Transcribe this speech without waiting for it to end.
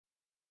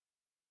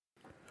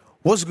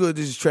What's good?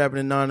 This is Trapping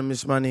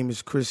Anonymous. My name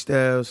is Chris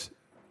Styles.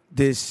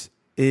 This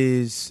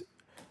is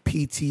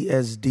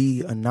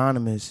PTSD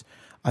Anonymous.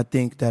 I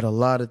think that a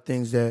lot of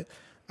things that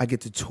I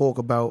get to talk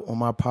about on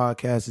my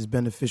podcast is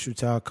beneficial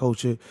to our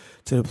culture,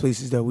 to the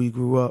places that we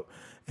grew up.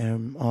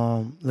 And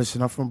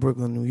listen, I'm from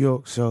Brooklyn, New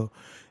York, so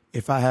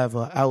if I have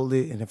an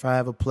outlet and if I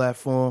have a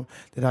platform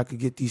that I could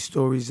get these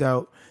stories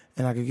out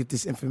and I could get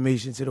this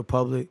information to the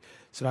public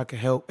so that I can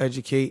help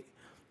educate,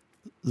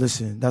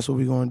 listen, that's what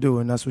we're going to do,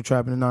 and that's what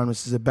Trapping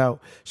Anonymous is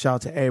about. Shout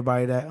out to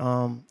everybody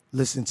that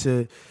listened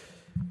to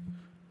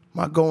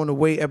my going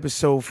away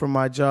episode from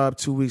my job,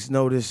 2 weeks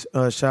notice.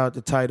 Shout out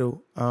to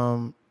Title.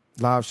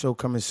 Live show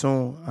coming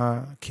soon.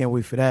 Can't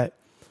wait for that.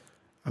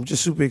 I'm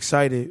just super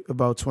excited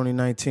about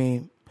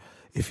 2019.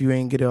 If you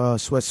ain't get a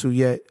sweatsuit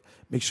yet,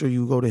 make sure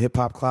you go to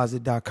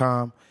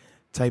hiphopcloset.com,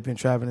 type in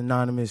Trapping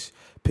Anonymous,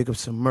 pick up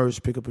some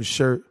merch, pick up a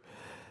shirt.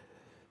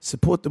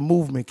 Support the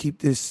movement. Keep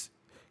this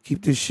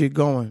shit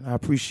going. I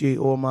appreciate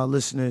all my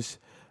listeners.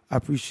 I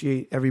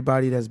appreciate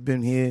everybody that's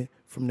been here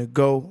from the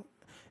go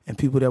and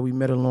people that we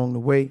met along the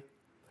way.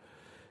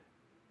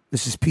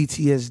 This is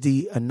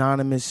PTSD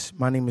Anonymous.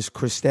 My name is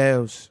Chris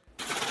Styles.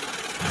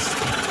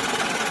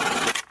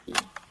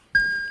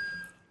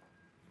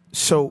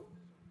 So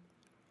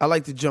I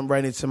like to jump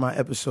right into my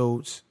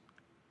episodes.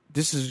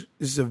 This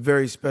is a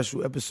very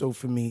special episode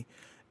for me.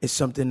 It's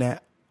something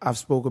that I've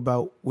spoke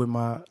about with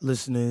my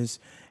listeners,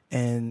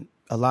 and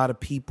a lot of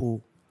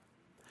people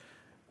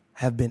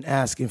have been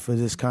asking for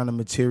this kind of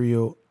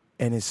material,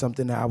 and it's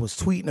something that I was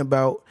tweeting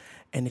about,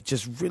 and it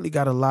just really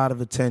got a lot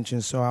of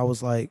attention. So I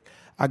was like,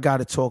 I got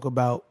to talk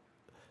about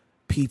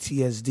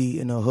PTSD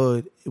in the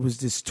hood. It was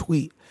this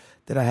tweet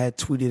that I had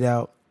tweeted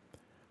out,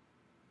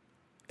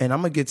 and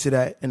I'm going to get to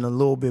that in a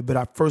little bit, but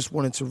I first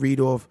wanted to read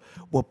off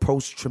what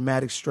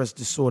post-traumatic stress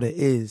disorder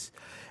is,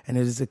 and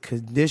it is a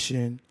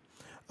condition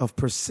of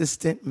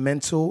persistent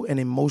mental and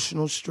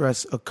emotional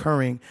stress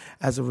occurring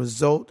as a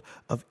result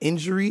of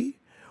injury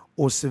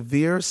or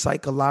severe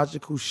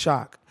psychological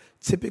shock,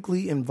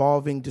 typically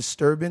involving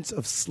disturbance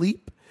of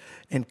sleep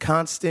and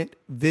constant,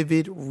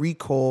 vivid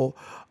recall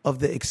of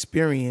the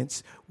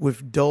experience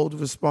with dulled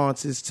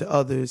responses to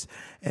others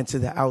and to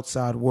the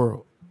outside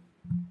world.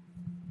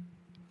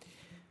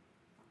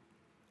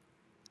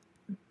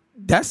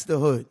 That's the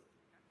hood.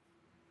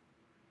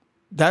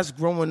 That's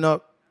growing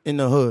up in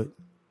the hood.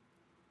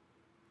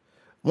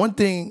 One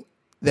thing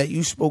that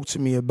you spoke to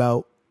me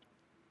about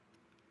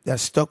that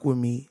stuck with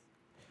me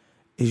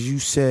is you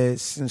said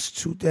since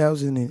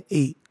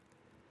 2008,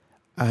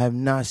 I have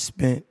not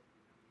spent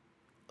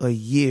a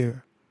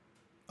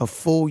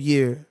full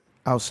year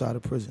outside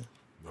of prison.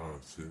 No,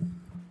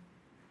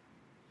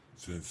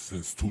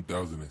 since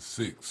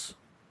 2006.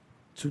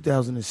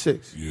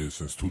 2006. Yeah,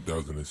 since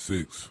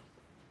 2006.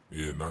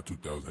 Yeah, not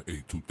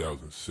 2008,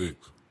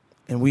 2006.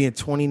 And we in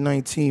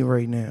 2019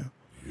 right now.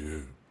 Yeah.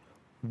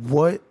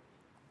 What?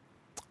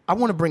 I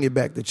want to bring it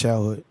back to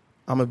childhood.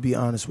 I'm going to be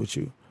honest with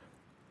you.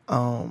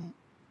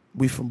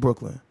 We from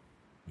Brooklyn.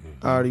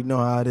 Mm-hmm. I already know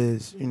how it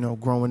is,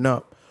 growing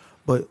up.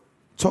 But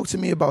talk to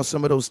me about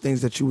some of those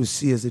things that you would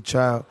see as a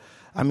child.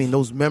 I mean,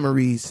 those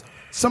memories,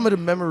 some of the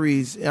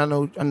memories, I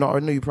know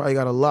you probably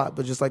got a lot,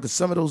 but just like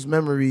some of those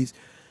memories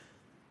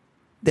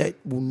that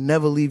will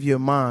never leave your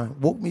mind.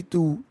 Walk me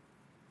through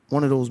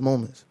one of those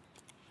moments.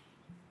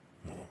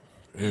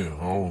 Yeah,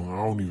 I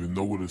don't even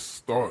know where to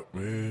start,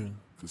 man.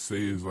 To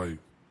say is like,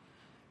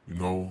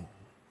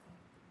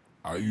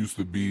 I used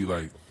to be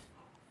like,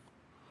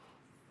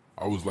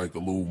 I was like a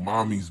little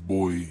mommy's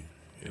boy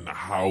in the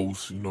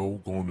house,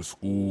 going to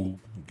school,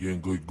 getting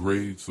good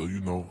grades, so I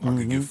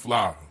could get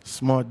fly.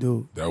 Smart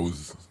dude. That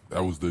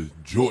was the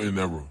Jordan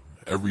era.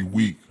 Every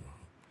week,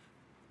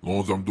 as long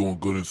as I'm doing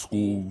good in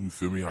school, you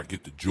feel me? I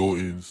get the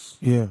Jordans,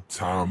 yeah,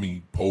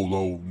 Tommy,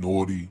 Polo,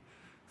 Naughty,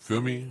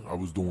 feel me? I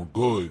was doing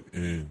good,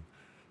 and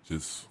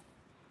just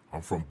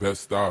I'm from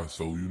Bed-Stuy,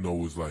 so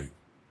it's like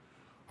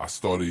I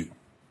started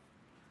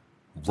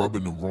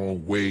rubbing the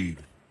wrong way.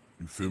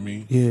 You feel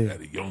me? Yeah.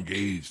 At a young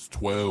age,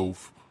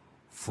 12,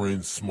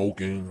 friends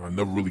smoking. I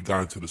never really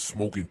got into the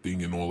smoking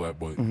thing and all that,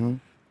 but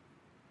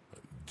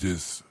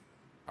just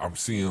I'm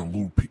seeing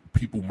little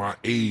people my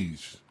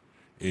age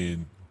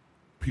and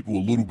people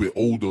a little bit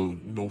older,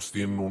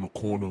 standing on the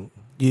corner,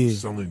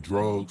 selling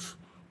drugs.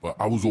 But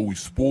I was always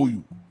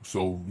spoiled,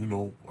 so,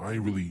 I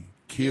ain't really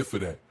care for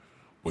that.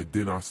 But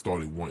then I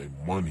started wanting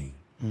money.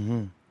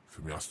 Mm-hmm.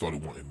 For me, I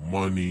started wanting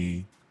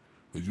money.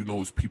 Because,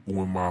 it's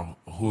people in my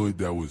hood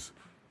that was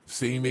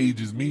same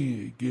age as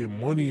me, getting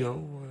money. How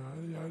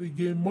they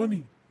getting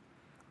money?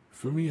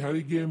 For me, how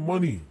they getting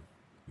money?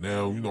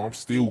 Now, I'm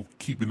still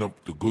keeping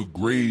up the good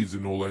grades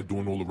and all that,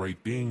 doing all the right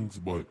things,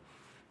 but,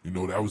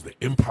 that was the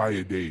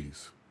Empire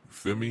days. You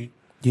feel me?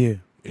 Yeah.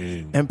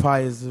 And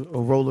Empire is a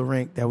roller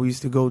rink that we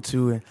used to go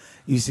to, and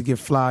you used to get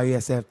fly. You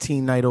used to have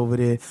teen night over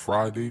there.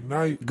 Friday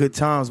night. Good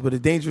times, but a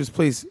dangerous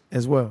place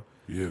as well.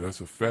 Yeah, that's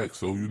a fact.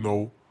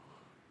 So,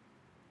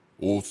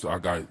 also I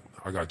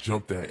got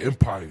jumped at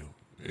Empire,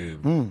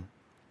 and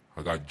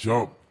I got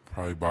jumped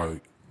probably by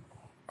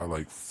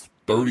like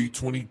 30,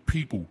 20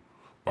 people.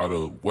 by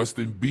the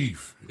Western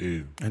Beef,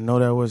 and I know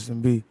that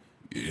Western Beef.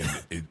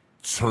 It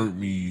turned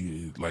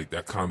me, like,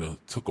 that kind of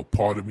took a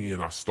part of me,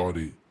 and I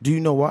started. Do you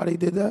know why they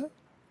did that?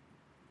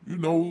 You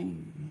know,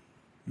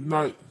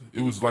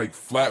 it was like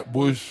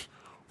Flatbush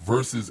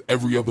versus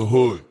every other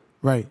hood.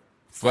 Right.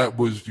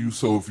 Flatbush,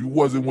 so if you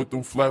wasn't with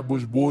them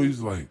Flatbush boys,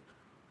 like,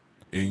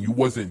 and you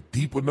wasn't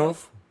deep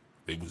enough,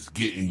 they was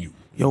getting you.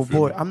 Yo,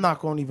 boy, I'm not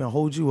going to even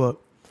hold you up.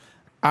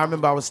 I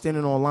remember I was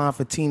standing on line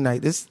for teen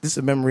night. This is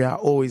a memory I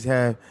always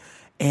have.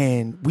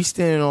 And we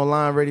standing on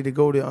line ready to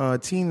go to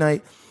teen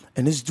night,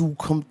 and this dude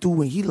come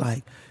through, and he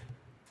like,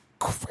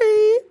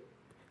 crib,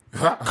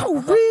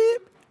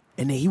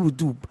 and then he would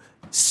do,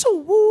 so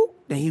woo.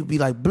 Then he would be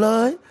like,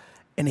 blood.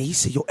 And then he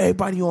said, yo,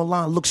 everybody on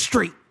line look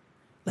straight.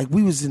 Like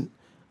we was in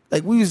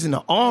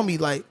the army.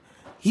 Like,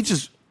 he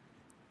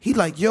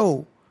like,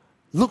 yo,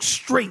 look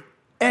straight,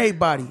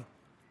 everybody.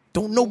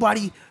 Don't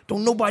nobody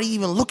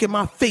even look at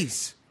my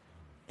face.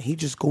 And he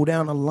just go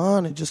down the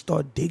line and just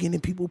start digging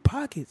in people's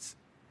pockets.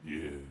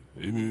 Yeah,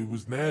 it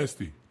was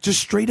nasty. Just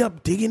straight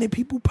up digging in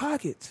people's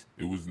pockets.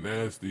 It was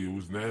nasty. It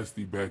was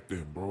nasty back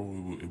then,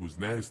 bro. It was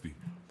nasty.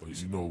 But,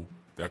 you know,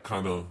 that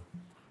kind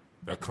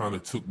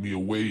of took me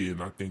away,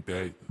 and I think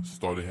that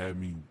started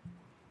having me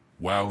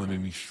wilding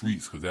in these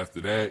streets, because after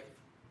that,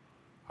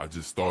 I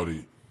just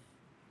started,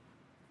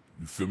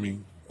 you feel me,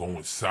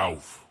 going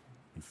south.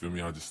 You feel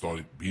me? I just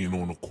started being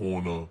on the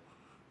corner,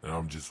 and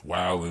I'm just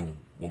wilding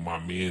with my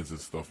mans and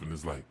stuff, and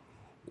it's like,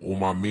 all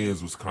my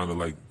mans was kind of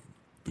like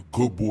the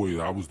good boy.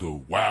 I was the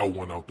wild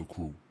one out the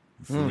crew.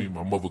 You feel me?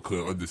 My mother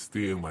couldn't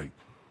understand, like,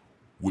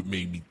 what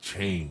made me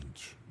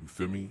change. You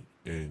feel me?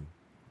 And,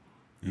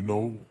 you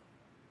know,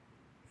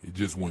 it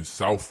just went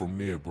south from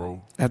there,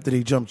 bro. After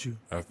they jumped you?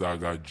 After I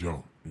got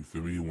jumped. You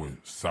feel me? It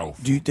went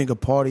south. Do you think a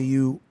part of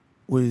you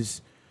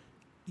was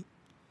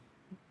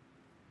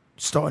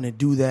starting to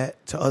do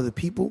that to other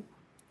people?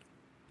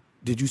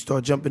 Did you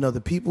start jumping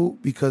other people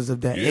because of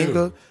that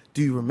anger?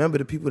 Do you remember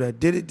the people that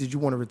did it? Did you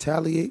want to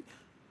retaliate?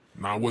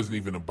 No, it wasn't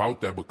even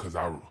about that, because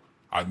I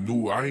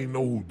knew, I didn't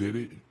know who did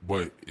it,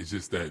 but it's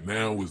just that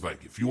now it's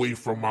like, if you ain't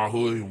from my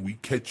hood and we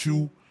catch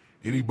you,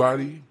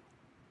 anybody,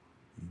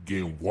 you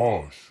getting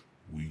washed.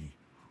 We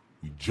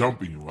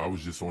jumping you. I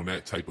was just on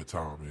that type of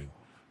time, and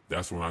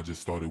that's when I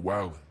just started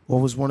wilding.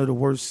 What was one of the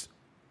worst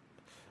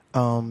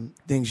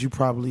things you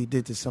probably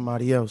did to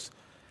somebody else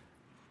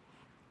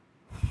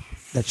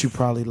that you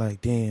probably like,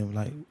 damn,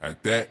 like?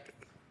 At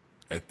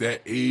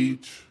that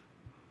age,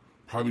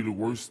 probably the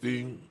worst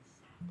thing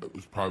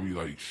was probably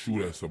like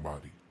shoot at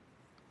somebody.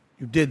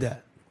 You did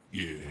that?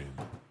 Yeah,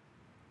 and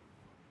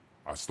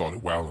I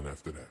started wilding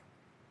after that.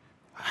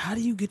 How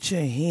do you get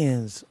your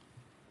hands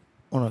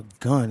on a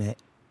gun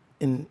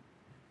in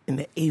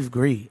the 8th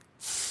grade?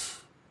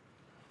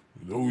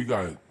 You know, we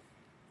got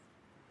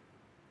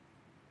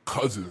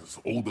cousins,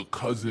 older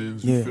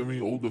cousins, you feel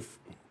me? Older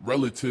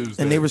relatives.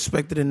 And they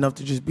respected enough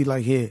to just be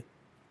like, here.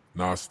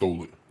 Nah, I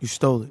stole it. You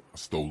stole it? I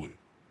stole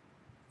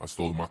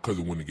it. My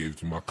cousin wouldn't have gave it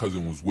to me. My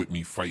cousin was with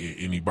me fighting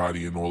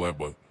anybody and all that,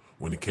 but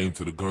when it came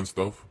to the gun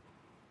stuff,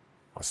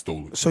 I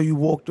stole it. So you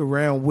walked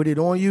around with it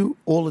on you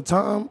all the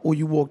time, or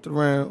you walked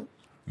around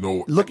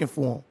looking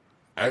for them?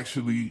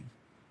 Actually,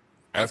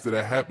 after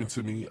that happened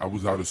to me, I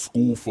was out of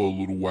school for a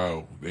little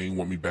while. They didn't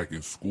want me back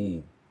in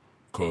school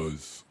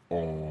because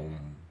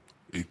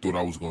they thought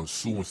I was going to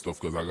sue and stuff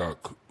because I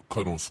got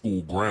cut on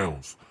school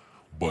grounds,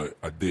 but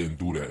I didn't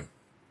do that.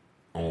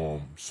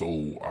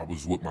 So I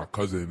was with my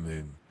cousin,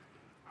 and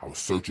I was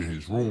searching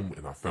his room,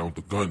 and I found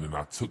the gun, and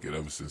I took it.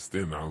 Ever since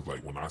then, I was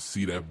like, when I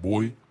see that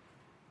boy,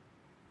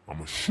 I'm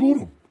going to shoot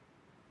him.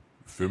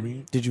 You feel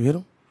me? Did you hit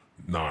him?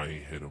 Nah, I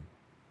ain't hit him.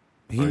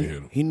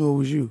 He knew it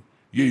was you?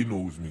 Yeah, he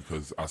knew it was me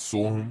because I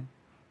saw him,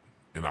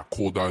 and I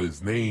called out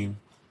his name.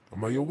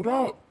 I'm like, yo, what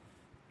up?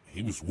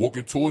 He was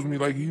walking towards me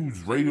like he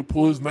was ready to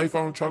pull his knife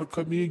out and try to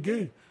cut me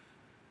again.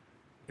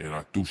 And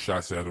I threw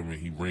shots at him, and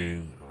he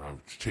ran. And I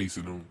was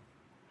chasing him.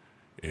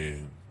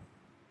 And,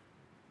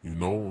 you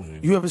know.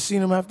 And you ever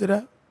seen him after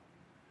that?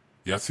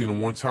 Yeah, I seen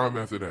him one time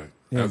after that.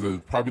 Yeah.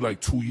 Probably like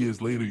 2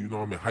 years later, you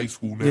know, I'm in high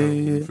school now.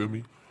 You feel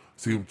me?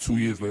 See him 2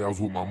 years later. I was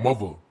with my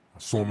mother. I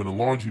saw him in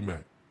the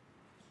laundromat.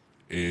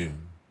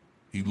 And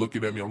he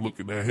looking at me. I'm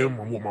looking at him.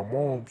 I'm with my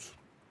moms.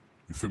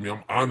 You feel me?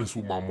 I'm honest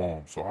with my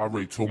mom. So I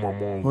already told my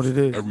mom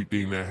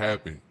everything that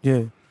happened.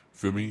 Yeah.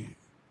 Feel me?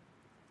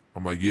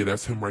 I'm like, yeah,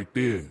 that's him right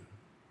there.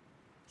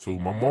 So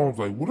my mom's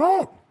like, what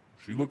up?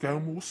 She look at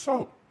him, what's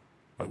up?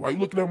 Like, why you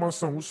looking at my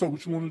son? What's up?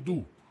 What you want to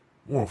do?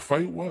 You want to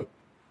fight? What?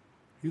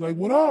 He like,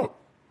 what up?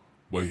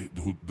 But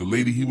the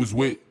lady he was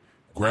with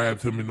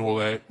grabbed him and all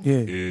that. Yeah,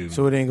 and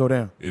so it didn't go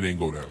down. It didn't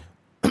go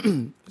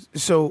down.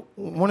 So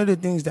one of the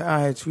things that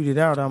I had tweeted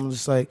out, I'm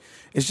just like,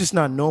 it's just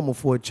not normal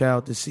for a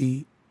child to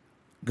see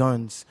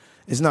guns.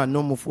 It's not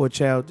normal for a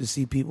child to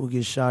see people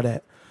get shot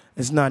at.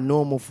 It's not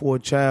normal for a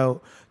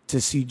child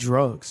to see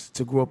drugs,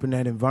 to grow up in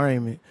that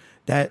environment,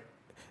 that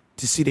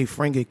to see their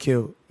friend get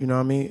killed. You know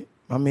what I mean?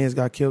 My man's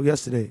got killed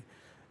yesterday.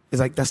 It's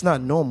like, that's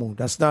not normal.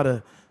 That's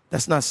not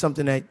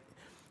something that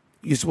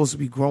you're supposed to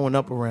be growing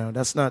up around.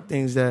 That's not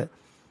things that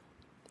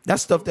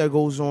That's stuff that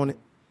goes on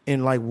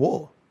in like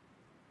war,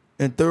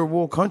 in third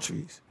world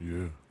countries.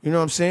 Yeah. You know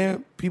what I'm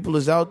saying? People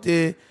is out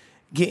there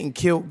getting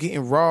killed,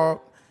 getting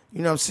robbed,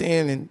 you know what I'm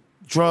saying, and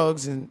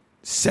drugs and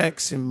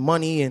sex and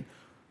money. And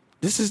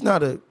this is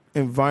not an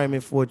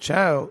environment for a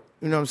child,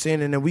 you know what I'm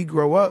saying? And then we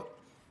grow up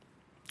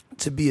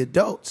to be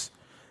adults.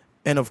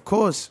 And of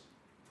course,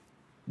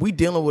 we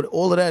dealing with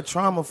all of that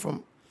trauma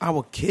from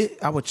our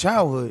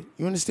childhood.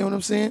 You understand what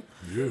I'm saying?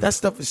 Yeah. That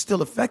stuff is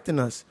still affecting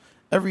us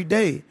every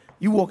day.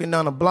 You walking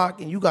down a block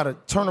and you got to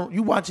turn around.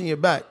 You watching your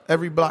back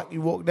every block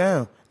you walk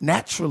down.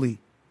 Naturally.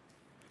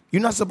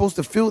 You're not supposed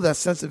to feel that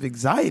sense of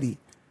anxiety.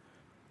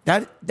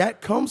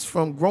 That comes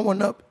from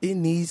growing up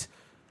in these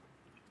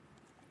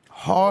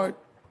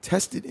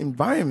hard-tested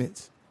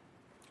environments.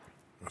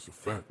 That's a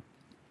fact.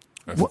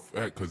 That's a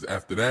fact, because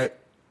after that,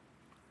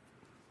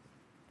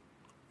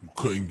 you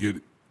couldn't get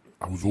it.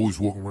 I was always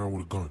walking around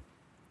with a gun.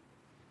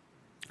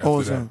 All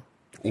the time.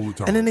 All the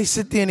time. And then they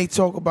sit there and they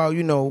talk about,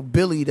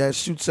 Billy that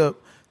shoots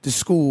up the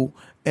school,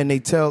 and they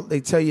tell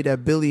you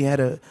that Billy had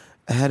a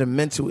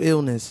mental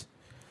illness.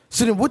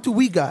 So then what do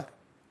we got?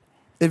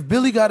 If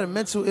Billy got a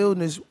mental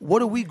illness,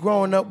 what are we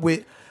growing up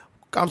with?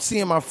 I'm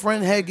seeing my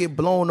friend head get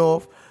blown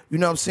off. You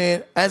know what I'm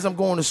saying? As I'm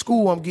going to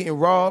school, I'm getting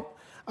robbed.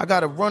 I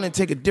got to run and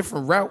take a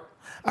different route.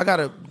 I got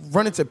to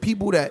run into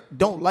people that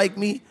don't like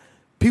me,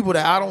 people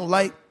that I don't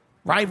like,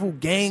 rival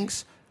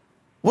gangs.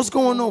 What's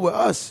going on with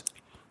us?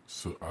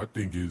 So I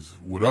think it's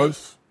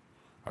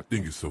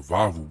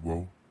survival,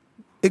 bro.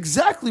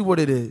 Exactly what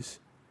it is.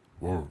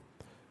 Word.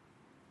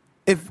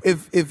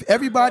 If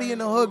everybody in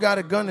the hood got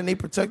a gun and they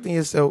protecting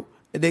yourself,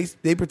 and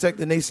they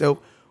protecting themselves,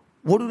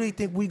 what do they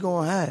think we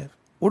gonna have?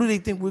 What do they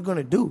think we're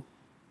gonna do?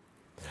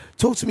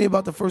 Talk to me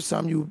about the first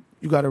time you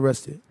got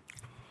arrested.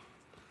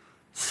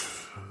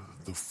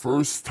 The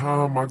first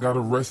time I got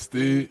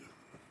arrested,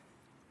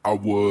 I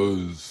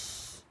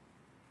was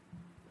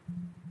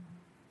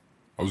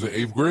in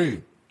 8th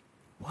grade.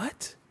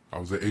 What? I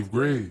was in 8th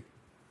grade.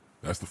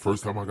 That's the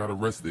first time I got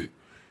arrested.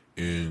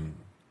 And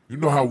you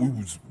know how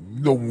when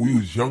we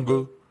was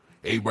younger,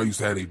 everybody used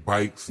to have their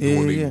bikes,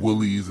 doing their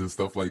willies and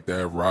stuff like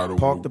that, ride over.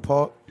 Park to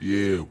park?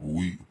 Yeah,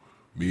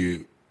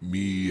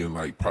 me and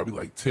like probably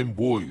like 10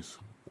 boys.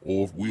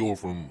 We all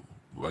from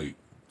like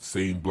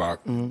same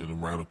block and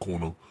around the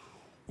corner.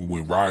 We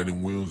went riding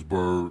in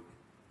Williamsburg,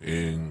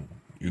 and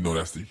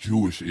that's the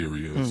Jewish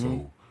area.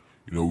 So,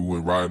 we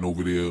went riding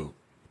over there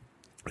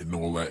and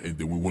all that, and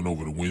then we went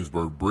over the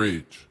Williamsburg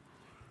Bridge.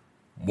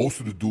 Most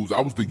of the dudes,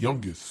 I was the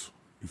youngest.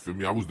 You feel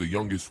me? I was the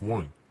youngest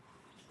one.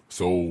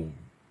 So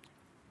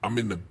I'm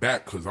in the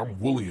back because I'm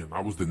willying.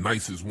 I was the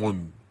nicest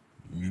one,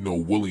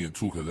 willying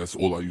too, because that's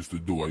all I used to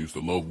do. I used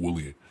to love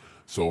willying.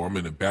 So I'm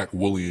in the back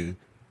willying.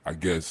 I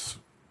guess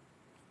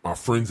my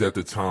friends at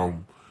the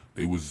time,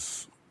 they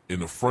was in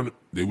the front,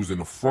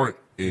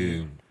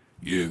 and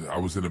I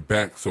was in the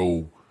back.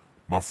 So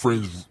my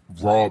friends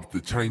robbed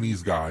the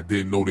Chinese guy. I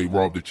didn't know they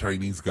robbed the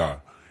Chinese guy.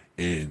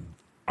 And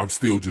I'm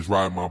still just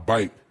riding my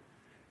bike.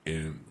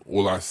 And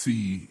all I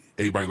see,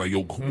 everybody like,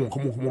 yo, come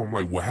on. I'm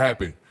like, what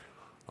happened?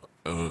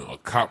 A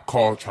cop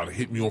car tried to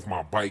hit me off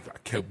my bike. I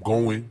kept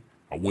going.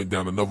 I went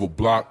down another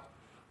block.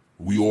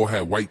 We all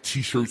had white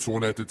T-shirts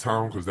on at the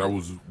time because that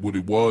was what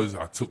it was.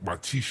 I took my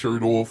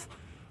T-shirt off.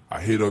 I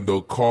hid under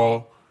a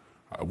car.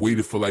 I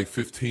waited for like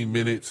 15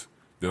 minutes.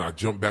 Then I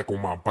jumped back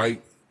on my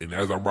bike. And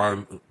as I'm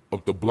riding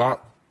up the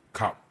block,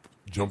 cop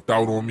jumped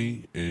out on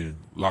me and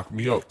locked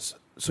me up.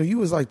 So you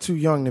was like too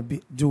young to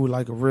do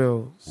like a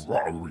real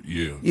robbery,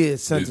 yeah. Yeah,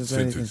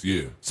 sentence,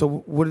 yeah. So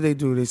what did they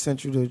do? They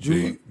sent you to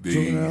juvenile?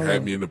 They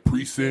had me in the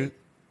precinct,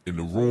 in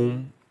the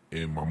room,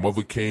 and my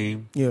mother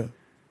came. Yeah.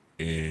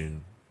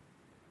 And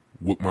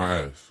whooped my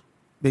ass.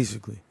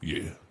 Basically.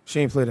 Yeah.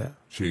 She ain't play that.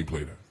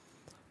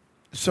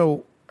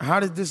 So how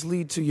did this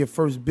lead to your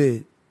first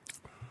bid?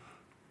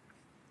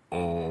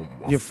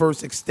 Your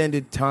first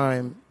extended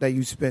time that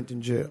you spent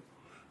in jail?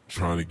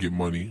 Trying to get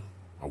money.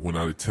 I went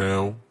out of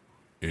town.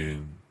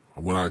 And I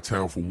went out of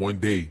town for one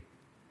day,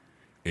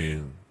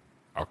 and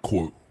I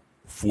caught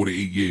 4 to 8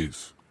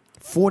 years.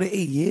 4 to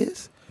 8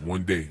 years?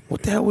 One day.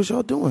 What the hell was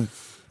y'all doing?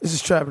 This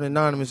is Trapping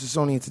Anonymous. It's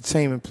only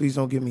entertainment. Please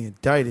don't get me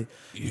indicted.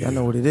 Yeah. Y'all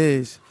know what it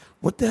is.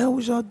 What the hell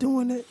was y'all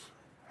doing there?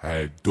 I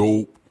had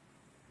dope,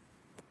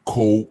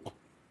 coke,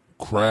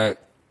 crack,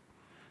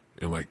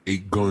 and like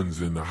 8 guns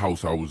in the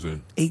house I was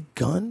in. 8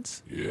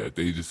 guns? Yeah, at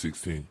the age of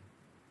 16.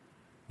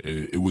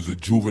 And it was a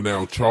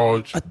juvenile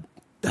charge.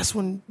 That's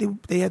when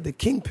they had the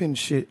kingpin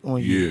shit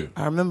on you. Yeah.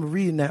 I remember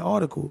reading that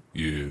article.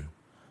 Yeah.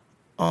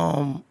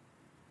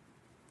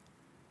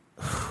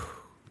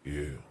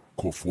 Yeah.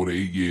 Caught 4 to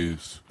 8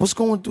 years. What's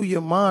going through your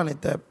mind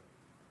at that?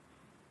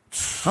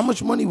 How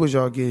much money was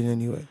y'all getting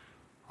anyway?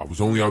 I was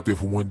only out there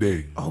for one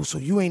day. Oh, so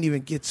you ain't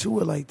even get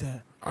to it like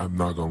that. I'm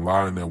not going to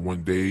lie, in that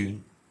one day,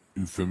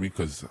 you feel me?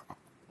 Because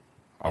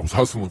I was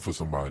hustling for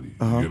somebody.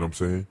 You know what I'm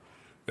saying?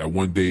 That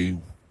one day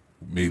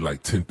made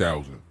like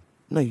 10,000.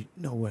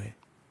 No way.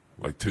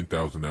 Like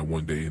 10,000 that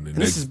one day. And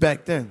this is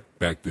back then?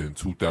 Back then,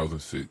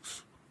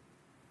 2006.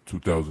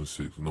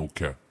 2006, no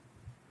cap.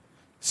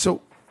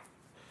 So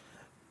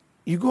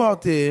you go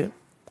out there,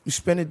 you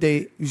spend a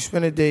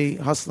day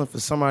hustling for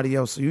somebody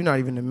else, so you're not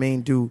even the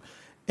main dude,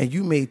 and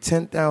you made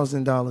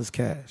 $10,000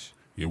 cash.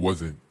 It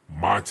wasn't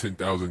my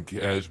 10,000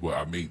 cash, but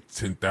I made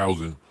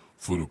 10,000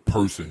 for the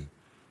person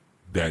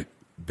that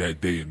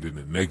day, and then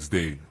the next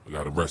day I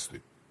got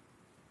arrested.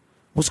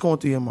 What's going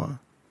through your mind?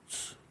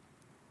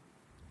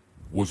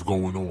 What's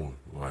going on?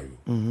 Like,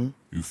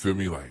 you feel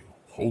me? Like,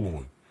 hold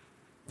on,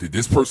 did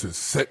this person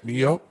set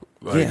me up?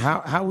 Like,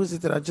 yeah, how is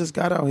it that I just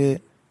got out here?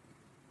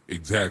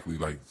 Exactly,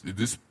 like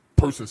this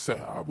person said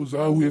I was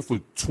out here for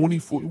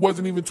 24. It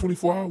wasn't even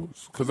 24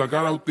 hours because I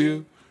got out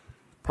there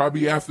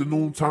probably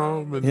afternoon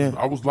time, and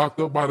I was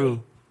locked up by the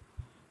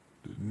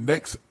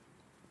next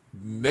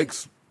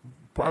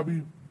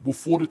probably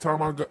before the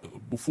time I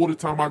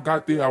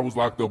got there. I was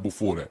locked up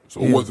before that,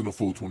 so it wasn't a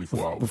full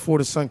 24 hours before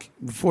the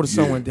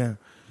sun went down.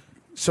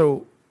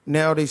 So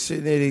now they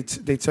sit there,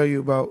 they tell you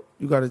about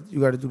you got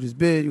to do this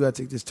bid, you got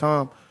to take this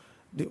time.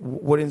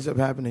 What ends up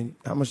happening?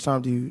 How much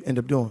time do you end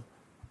up doing?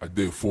 I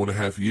did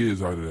 4.5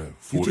 years out of that.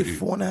 You did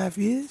 4.5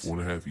 years?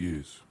 4.5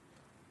 years.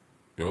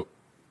 Yep.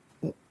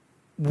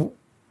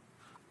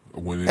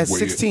 At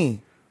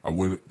 16? I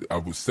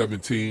was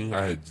 17.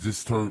 I had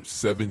just turned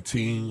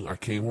 17. I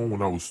came home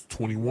when I was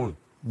 21.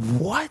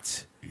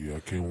 What? Yeah, I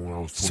came home when I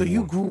was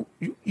 21. So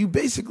you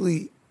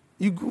basically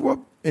grew up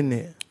in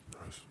there.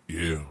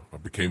 Yeah, I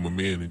became a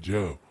man in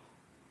jail.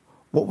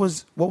 What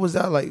was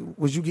that like?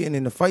 Was you getting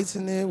into fights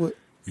in there?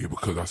 Yeah,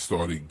 because I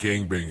started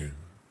gangbanging.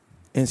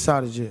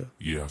 Inside of jail?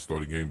 Yeah, I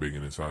started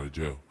gangbanging inside of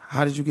jail.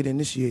 How did you get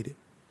initiated?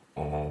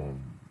 I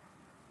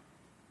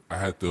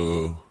had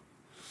to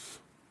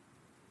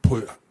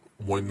put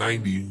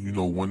 190,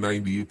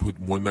 190, put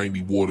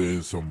 190 water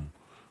in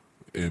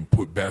and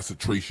put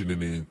bacitration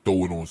in it and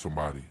throw it on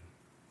somebody.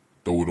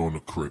 Throw it on the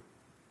crib.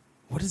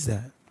 What is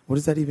that? What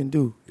does that even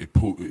do?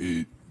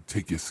 It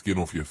take your skin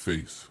off your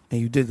face. And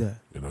you did that?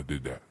 And I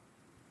did that.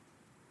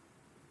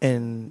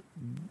 And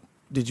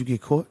did you get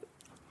caught?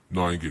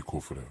 No, I didn't get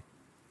caught for that.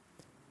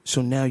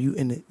 So now you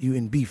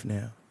in beef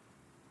now?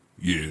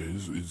 Yeah,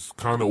 it's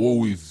kind of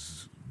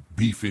always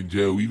beef in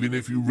jail, even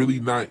if you're really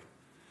not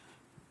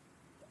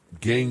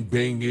gang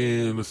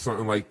banging or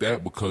something like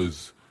that,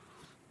 because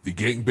the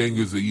gang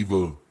bangers are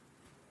either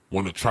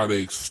want to try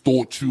to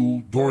extort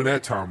you. During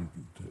that time,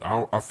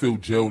 I feel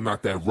jail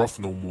not that rough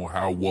no more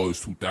how it was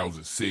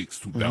 2006,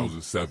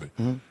 2007.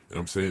 You know what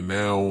I'm saying?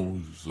 Now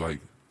it's like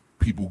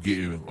people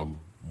getting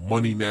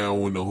money now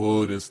in the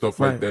hood and stuff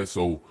like that,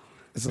 so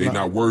they're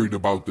not worried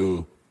about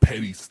the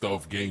petty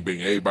stuff,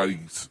 gangbang.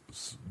 Everybody's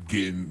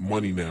getting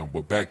money now,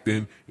 but back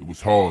then it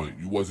was hard.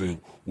 You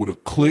wasn't with a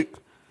clique.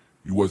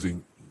 You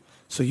wasn't.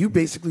 So you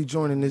basically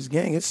joining this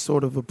gang. It's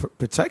sort of a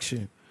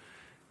protection.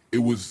 It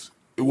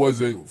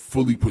wasn't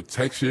fully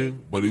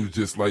protection, but it was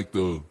just like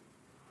to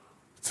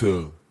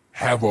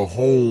have a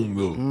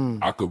home.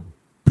 I could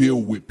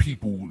build with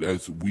people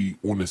that's we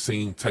on the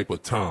same type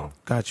of time.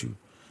 Got you.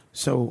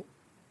 So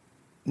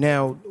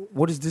now,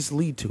 what does this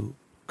lead to?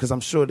 Because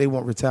I'm sure they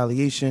want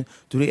retaliation.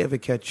 Do they ever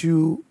catch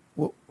you?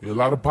 Yeah, a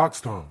lot of box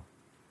time.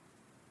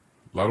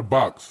 A lot of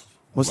box.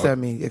 What's that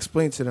mean?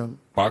 Explain to them.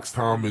 Box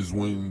time is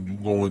when you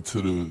go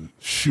into the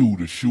SHU.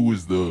 The SHU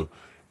is the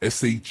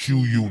SHU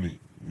unit.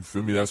 You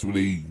feel me? That's where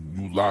you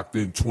locked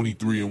in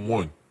 23 and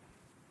 1.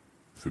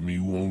 For me,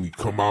 you only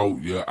come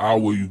out your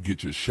hour, you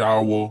get your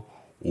shower,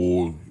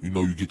 or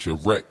you get your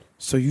rec.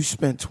 So you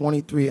spent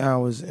 23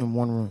 hours in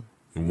one room?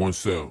 In one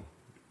cell.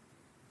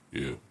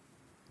 Yeah.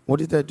 What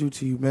did that do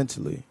to you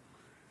mentally?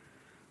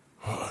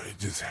 It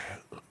just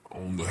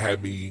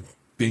had me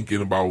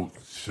thinking about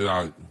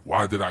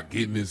why did I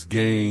get in this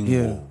gang?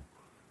 Yeah. Or,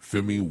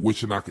 feel me?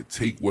 Wishing I could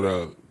take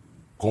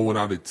going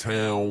out of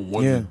town,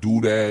 wanting to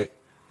do that.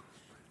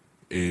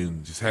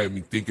 And just had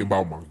me thinking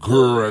about my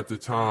girl at the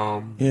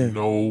time. Yeah.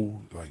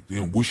 Like,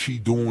 then what's she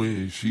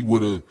doing? Is she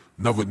with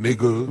another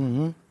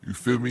nigga? You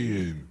feel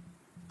me?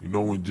 And,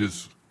 and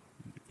just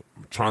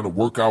trying to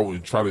work out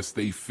and try to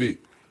stay fit.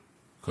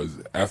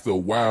 Because after a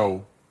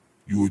while,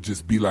 you would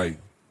just be like,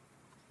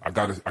 I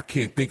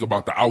can't think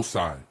about the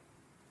outside.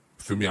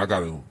 For me,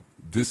 I'm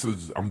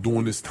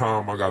doing this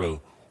time, I gotta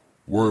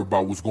worry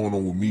about what's going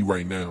on with me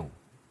right now.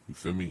 You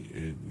feel me?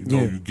 And,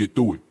 you get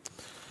through it.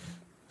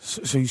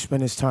 So you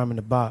spend this time in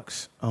the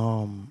box.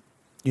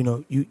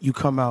 You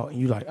come out and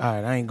you like, all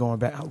right, I ain't going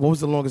back. What was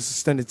the longest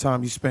extended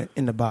time you spent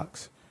in the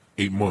box?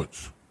 8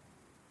 months.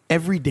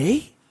 Every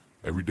day?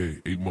 Every day,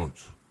 8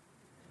 months.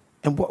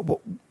 And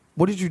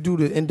what did you do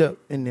to end up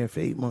in there for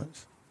 8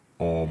 months?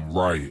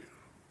 Riot.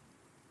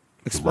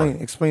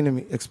 Explain to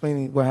me.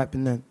 Explain what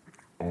happened then.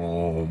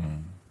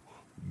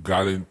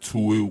 Got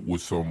into it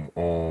with some.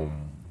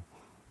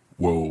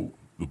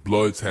 The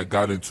Bloods had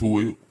got into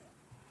it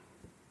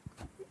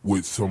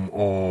with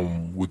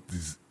some with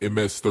these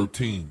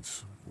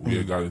MS-13s. We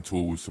had got into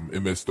it with some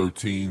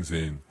MS-13s,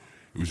 and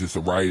it was just a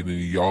riot in the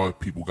yard.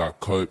 People got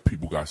cut.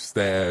 People got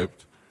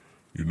stabbed.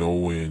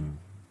 And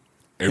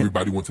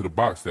everybody went to the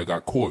box that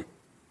got caught.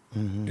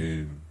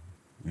 And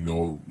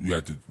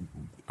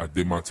I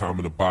did my time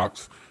in the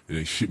box, and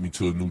they shipped me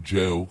to a new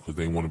jail because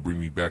they didn't want to bring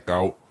me back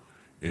out.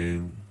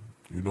 And,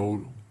 you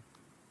know,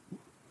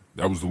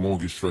 that was the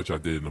longest stretch I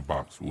did in the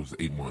box. It was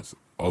 8 months.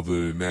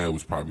 Other than that, it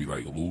was probably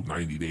like a little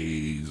 90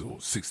 days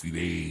or 60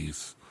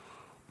 days.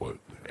 But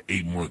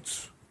 8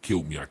 months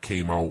killed me. I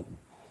came out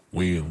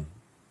weighing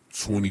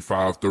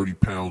 25, 30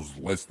 pounds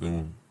less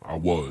than I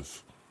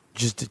was.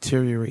 Just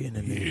deteriorating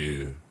in there.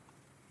 Yeah.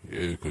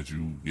 Yeah, because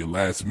your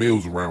last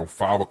meal's around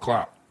 5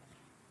 o'clock.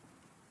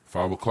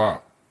 5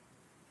 o'clock.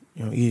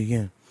 You know, eat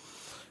again.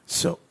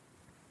 So,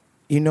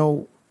 you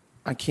know,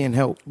 I can't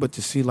help but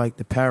to see like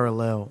the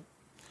parallel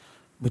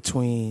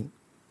between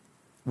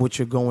what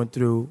you're going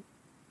through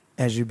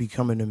as you're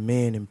becoming a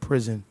man in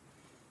prison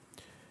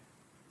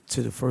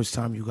to the first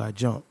time you got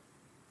jumped.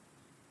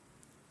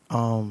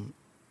 I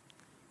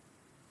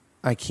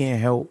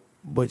can't help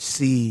but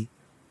see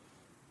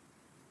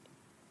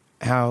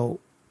how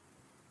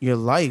your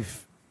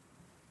life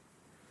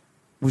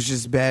was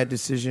just bad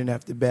decision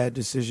after bad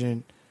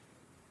decision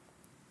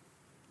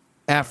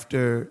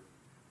after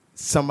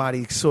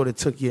somebody sort of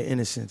took your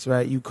innocence,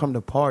 right? You come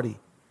to party.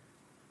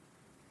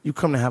 You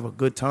come to have a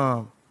good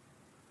time.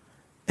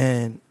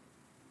 And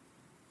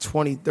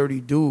 20,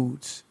 30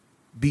 dudes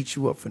beat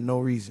you up for no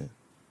reason.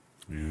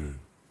 Yeah.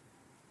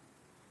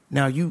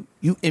 Now you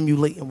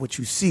emulating what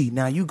you see.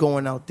 Now you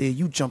going out there,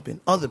 you jumping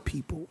other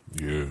people.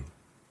 Yeah.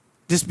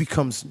 This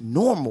becomes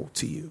normal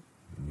to you.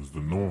 It was the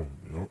norm.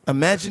 Yep.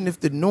 Imagine if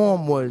the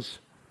norm was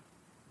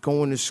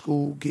going to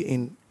school,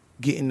 getting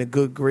the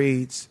good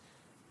grades,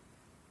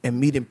 and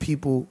meeting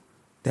people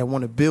that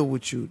want to build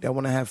with you, that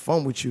want to have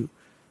fun with you,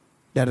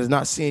 that is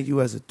not seeing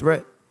you as a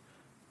threat.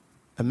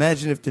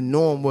 Imagine if the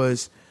norm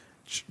was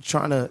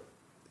trying to,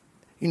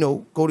 you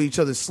know, go to each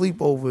other's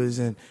sleepovers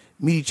and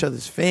meet each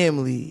other's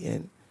family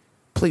and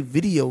play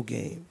video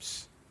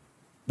games.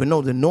 But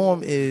no, the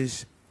norm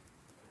is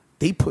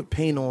they put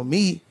pain on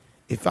me.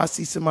 If I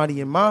see somebody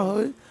in my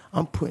hood,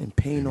 I'm putting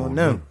pain on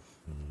them.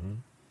 Mm-hmm.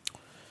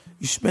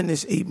 You spend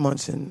this 8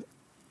 months and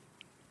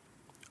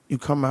you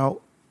come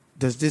out.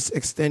 Does this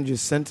extend your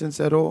sentence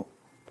at all?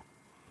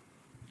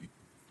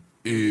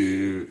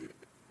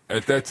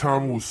 At that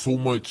time, it was so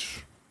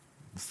much,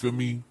 you feel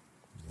me,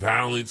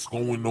 violence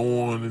going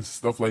on and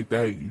stuff like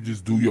that. You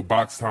just do your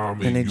box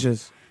time. And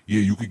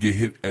you could get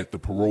hit at the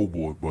parole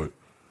board, but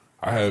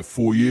I had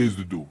 4 years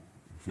to do. You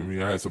feel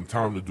me? I had some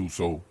time to do.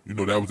 So, you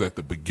know, that was at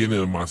the beginning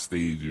of my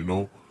stage, you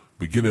know,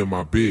 beginning of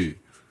my bid.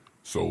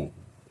 So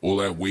all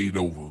that weighed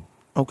over.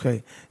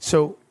 Okay.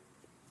 So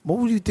what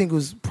would you think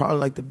was probably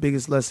like the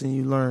biggest lesson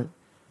you learned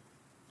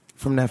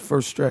from that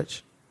first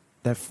stretch,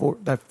 that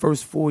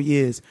first 4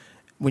 years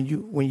when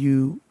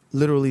you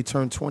literally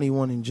turned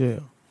 21 in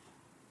jail?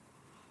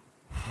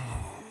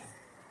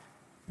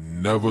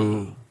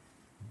 Never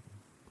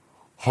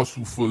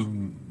hustle for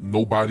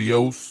nobody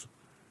else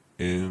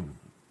and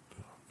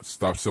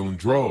stop selling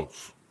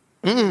drugs.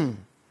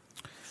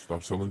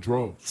 Stop selling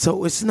drugs.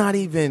 So it's not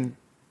even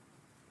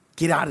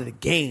get out of the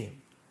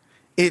game.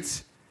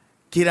 It's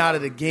get out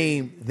of the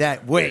game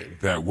that way.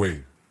 That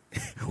way.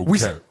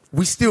 Okay.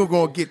 We still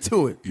gonna get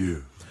to it. Yeah.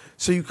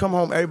 So you come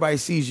home, everybody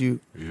sees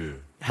you. Yeah.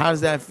 How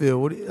does that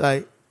feel?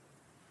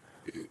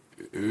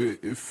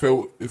 It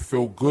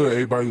felt good.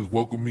 Everybody was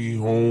welcoming me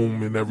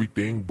home and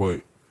everything,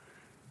 but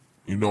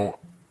you know,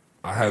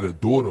 I had a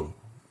daughter.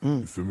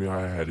 You feel me?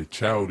 I had a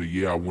child the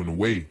year I went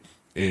away,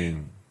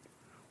 and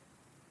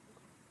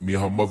me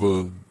and her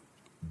mother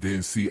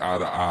didn't see eye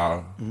to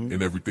eye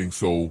and everything.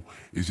 So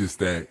it's just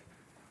that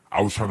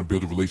I was trying to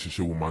build a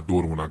relationship with my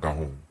daughter when I got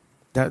home.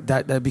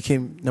 That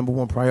became number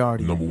one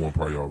priority. Number one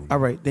priority. All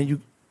right. Then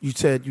you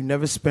said you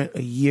never spent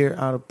a year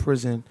out of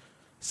prison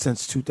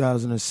since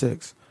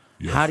 2006.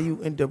 Yes. How do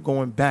you end up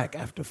going back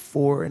after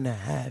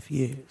 4.5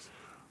 years?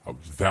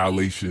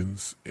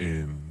 Violations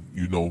and,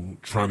 you know,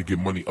 trying to get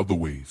money other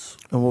ways.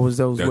 And what was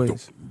those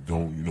ways?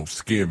 Don't you know,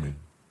 scamming.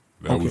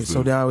 That okay, was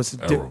so now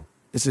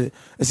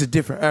it's a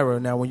different era.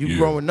 Now, when you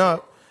growing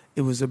up,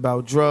 it was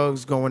about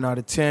drugs, going out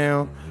of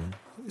town,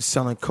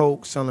 selling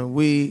coke, selling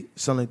weed,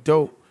 selling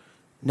dope.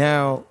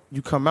 Now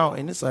you come out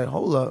and it's like,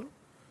 hold up,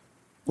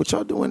 what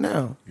y'all doing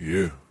now?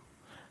 Yeah.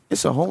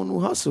 It's a whole new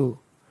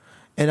hustle.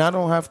 And I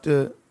don't have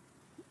to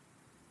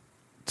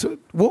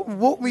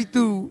walk me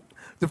through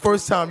the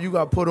first time you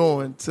got put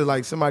on to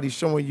like somebody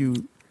showing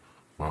you.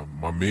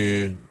 My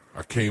man,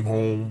 I came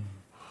home,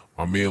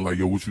 my man like,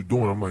 yo, what you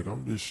doing? I'm like,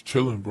 I'm just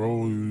chilling,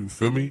 bro, you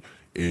feel me?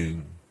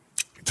 And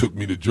he took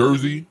me to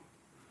Jersey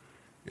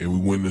and we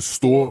went in the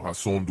store. I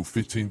saw him do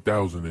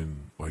 15,000 in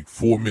like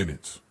 4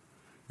 minutes.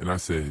 And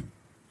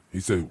he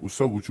said, what's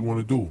up? What you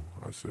want to do?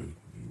 I said,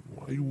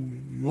 why you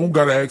don't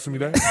got to ask me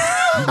that.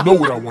 You know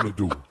what I want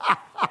to do.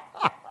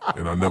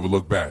 And I never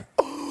looked back.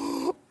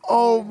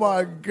 Oh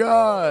my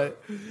God.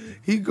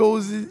 He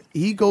goes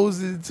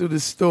into the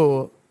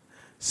store,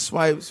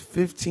 swipes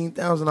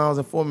 $15,000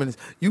 in 4 minutes.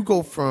 You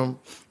go from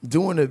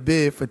doing a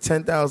bid for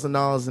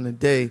 $10,000 in a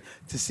day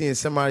to seeing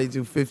somebody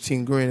do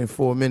 15 grand in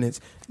 4 minutes.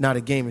 Now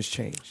the game has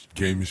changed.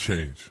 Game has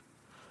changed.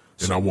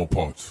 And I want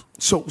parts.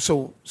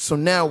 So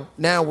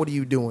now what are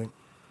you doing?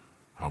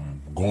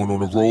 I'm going on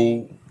the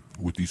road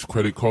with these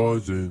credit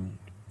cards and,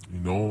 you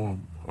know,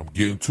 I'm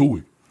getting to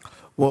it.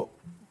 Well,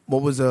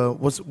 what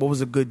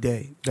was a good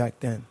day back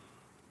then?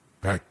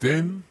 Back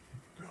then,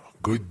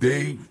 good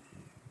day,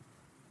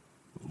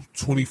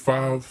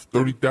 25,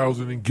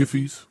 30,000 in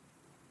Giphies.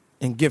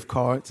 And gift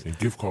cards. And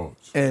gift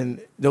cards.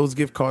 And those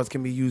gift cards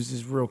can be used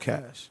as real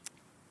cash.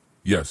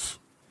 Yes.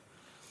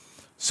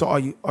 So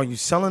are you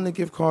selling the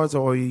gift cards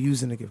or are you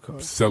using the gift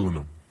cards? Selling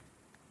them.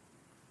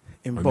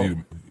 In both?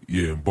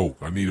 In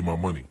both. I needed my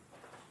money.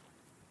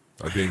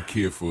 I didn't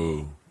care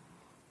for,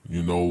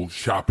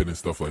 shopping and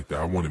stuff like that.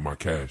 I wanted my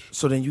cash.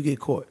 So then you get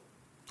caught?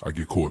 I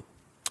get caught.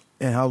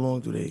 And how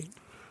long do they?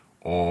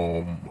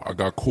 I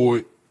got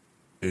caught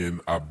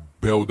and I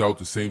bailed out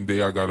the same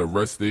day I got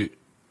arrested,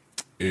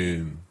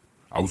 and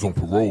I was on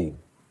parole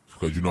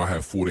because, I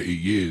had 4 to 8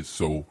 years.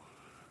 So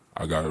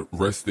I got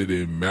arrested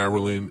in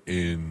Maryland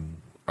and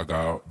I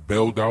got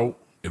bailed out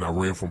and I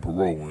ran from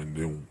parole, and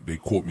then they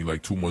caught me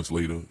like 2 months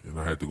later and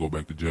I had to go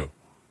back to jail.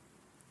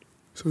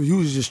 So you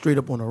was just straight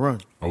up on the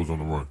run? I was on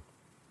the run.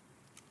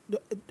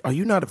 Are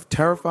you not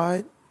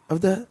terrified of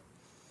that?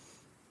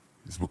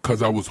 It's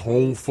because I was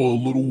home for a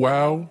little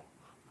while.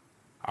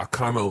 I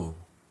kind of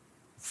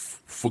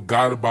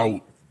forgot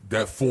about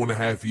that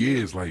 4.5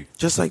 years.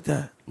 Just like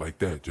that? Like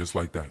that, just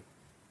like that.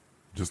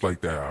 Just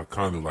like that. I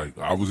kind of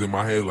I was in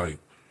my head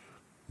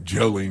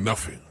jail ain't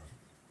nothing.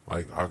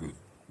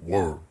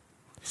 Word.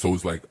 So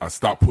it's I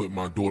stopped putting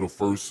my daughter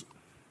first,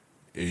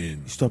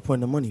 and you start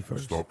putting the money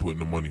first. Start putting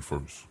the money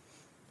first.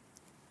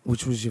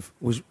 Which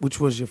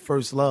was your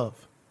first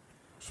love.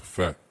 It's a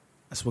fact.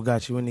 That's what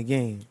got you in the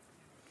game.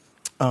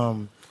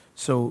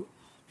 So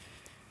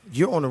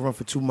you're on the run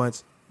for 2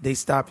 months. They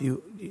stop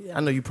you.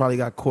 I know you probably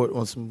got caught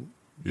on some.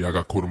 Yeah, I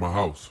got caught in my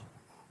house,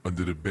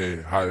 under the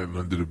bed, hiding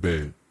under the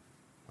bed.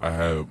 I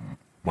had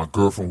my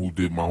girlfriend who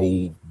did my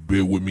whole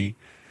bid with me.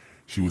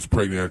 She was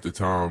pregnant at the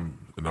time,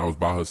 and I was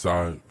by her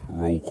side.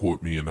 Parole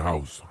caught me in the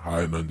house,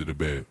 hiding under the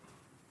bed.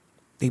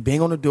 They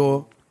bang on the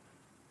door.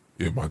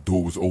 Yeah, my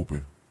door was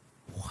open.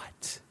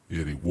 What?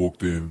 Yeah, they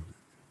walked in,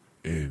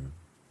 and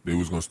they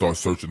was going to start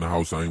searching the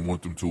house. I didn't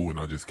want them to, and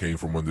I just came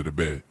from under the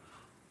bed.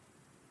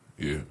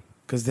 Yeah.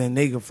 Because then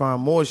they could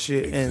find more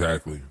shit.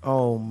 Exactly. And,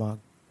 oh, my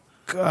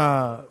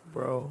God,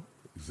 bro.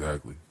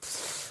 Exactly.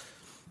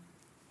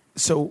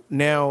 So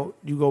now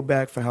you go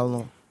back for how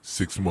long?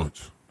 6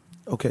 months.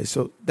 Okay,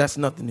 so that's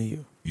nothing to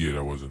you. Yeah,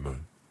 that wasn't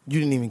nothing. You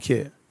didn't even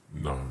care?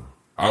 Nah.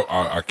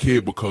 I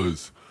cared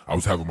because I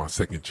was having my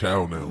second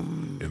child now,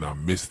 and I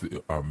missed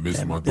it. I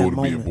missed my daughter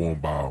being born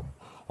by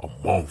a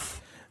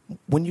month.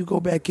 When you go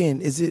back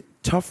in, is it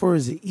tougher?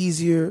 Is it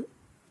easier?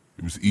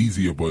 It was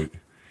easier, but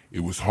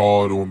it was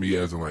hard on me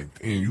as in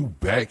damn, you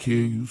back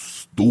here, you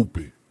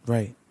stupid.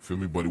 Right. Feel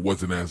me? But it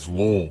wasn't as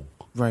long.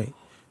 Right.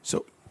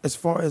 So as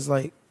far as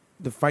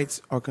the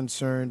fights are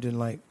concerned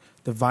and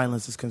the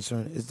violence is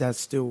concerned, is that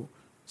still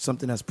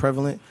something that's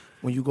prevalent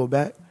when you go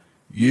back?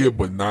 Yeah,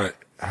 but not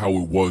how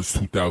it was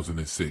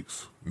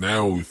 2006.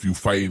 Now, if you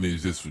fighting,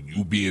 it's just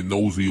you being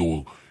nosy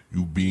or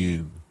you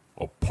being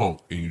a punk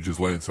and you just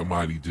letting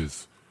somebody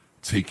just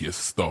take your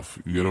stuff.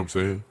 You get what I'm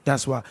saying?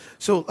 That's why.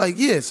 So, I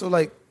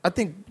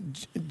think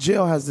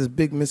jail has this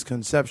big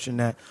misconception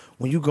that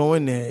when you go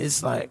in there,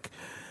 it's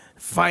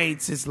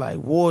fights, it's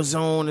war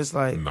zone, it's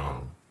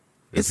Nah.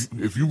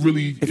 If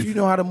you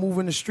know how to move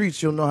in the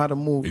streets, you'll know how to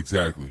move.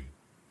 Exactly.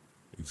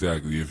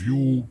 If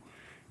you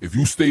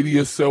stay to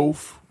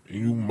yourself and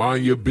you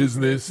mind your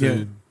business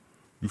and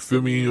you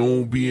feel me, you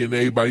don't be in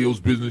everybody else's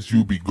business,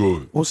 you'll be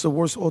good. What's the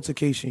worst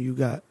altercation you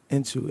got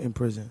into in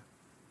prison?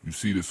 You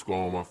see the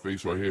scar on my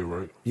face right here,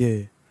 right?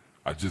 Yeah.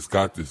 I just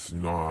got this.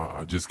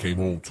 I just came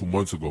home 2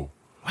 months ago.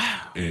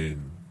 Wow.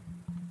 And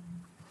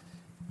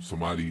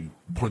somebody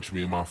punched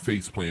me in my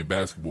face playing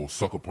basketball,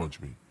 sucker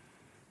punched me.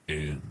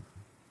 And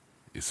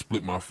it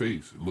split my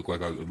face. It looked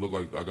like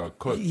I got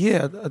cut.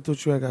 Yeah, I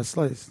thought you had got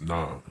sliced.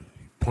 Nah,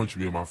 he punched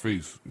me in my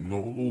face. A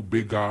little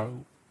big guy.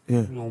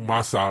 Yeah.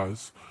 My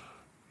size.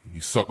 He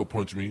sucker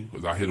punched me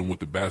because I hit him with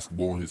the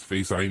basketball in his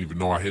face. I didn't even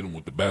know I hit him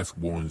with the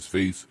basketball in his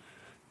face.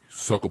 He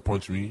sucker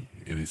punched me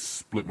and it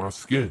split my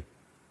skin.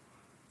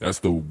 That's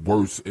the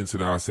worst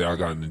incident I say I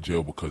got in the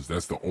jail because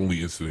that's the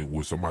only incident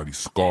where somebody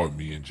scarred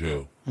me in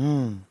jail.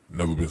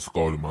 Never been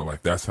scarred in my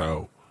life. That's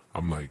how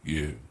I'm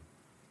yeah.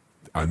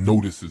 I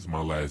know this is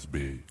my last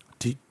bid.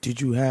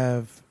 Did you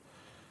want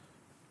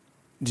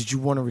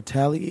to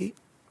retaliate?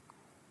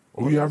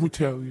 Oh, yeah, I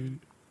retaliated.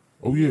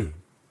 Oh, yeah.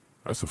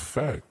 That's a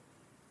fact.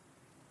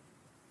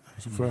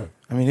 That's a fact.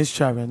 I mean, it's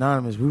Trapper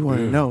Anonymous. We want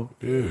to know.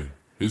 Yeah.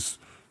 Just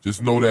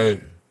know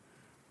that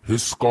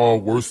his scar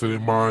worse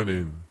than mine,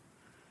 and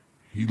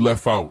he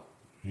left out.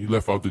 He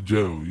left out the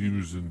jail. He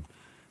was in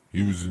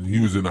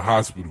the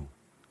hospital.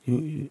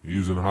 He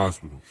was in the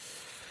hospital.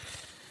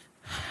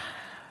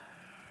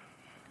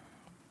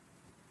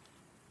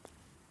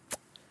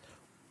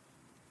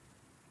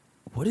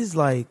 What is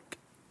violence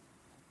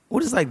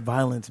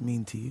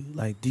mean to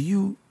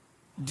you?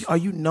 Are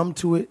you numb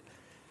to it?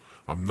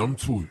 I'm numb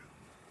to it.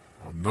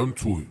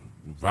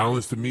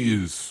 Violence to me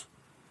is,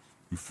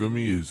 you feel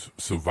me, is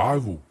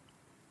survival.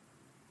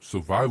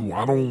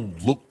 I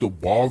don't look to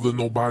bother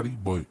nobody,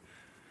 but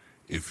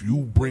if you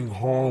bring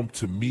harm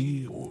to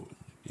me or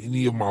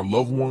any of my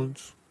loved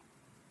ones,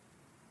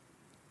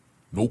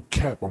 no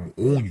cap, I'm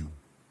on you.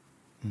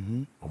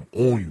 Mm-hmm. I'm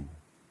on you.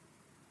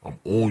 I'm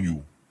on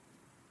you.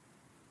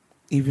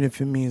 Even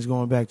if it means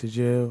going back to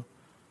jail?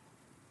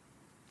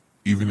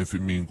 Even if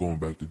it means going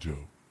back to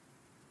jail.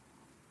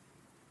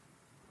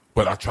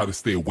 But I try to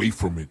stay away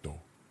from it, though.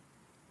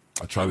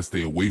 I try to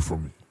stay away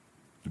from it.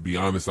 To be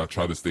honest, I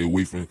try to stay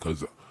away from it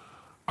because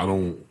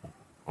I'm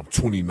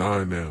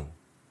 29 now,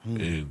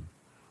 and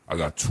I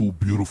got 2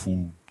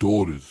 beautiful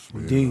daughters,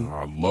 man. Indeed.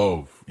 I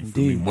love. You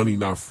feel me? Money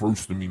not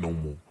first to me no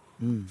more.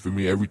 For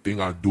me, everything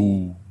I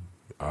do,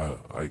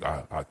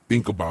 I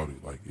think about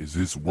it. Like, is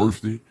this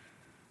worth it?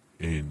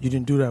 And you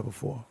didn't do that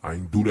before. I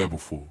didn't do that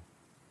before.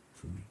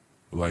 For me,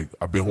 like,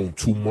 I've been home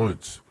 2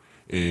 months,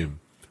 and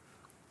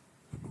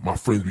my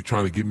friends be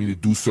trying to get me to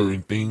do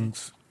certain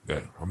things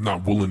that I'm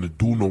not willing to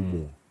do no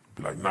more.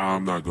 Be like, nah,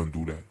 I'm not gonna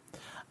do that.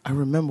 I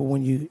remember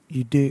when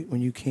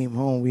you came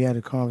home, we had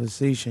a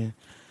conversation,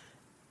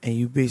 and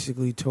you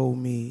basically told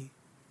me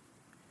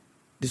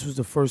this was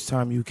the first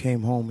time you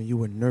came home and you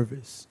were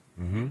nervous.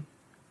 Mm-hmm.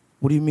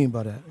 What do you mean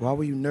by that? Why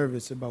were you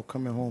nervous about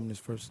coming home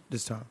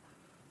this time?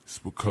 It's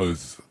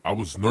because I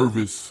was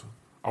nervous.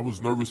 I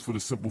was nervous for the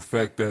simple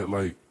fact that,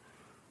 like,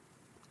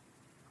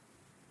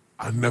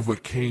 I never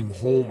came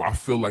home. I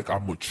feel like I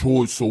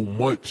matured so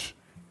much,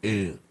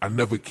 and I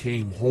never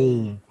came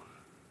home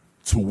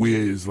to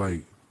where it's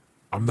like,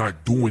 I'm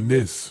not doing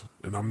this,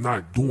 and I'm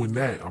not doing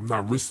that. I'm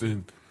not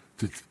risking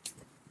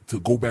to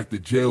go back to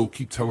jail,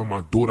 keep telling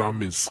my daughter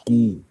I'm in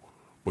school,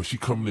 but she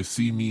coming to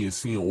see me and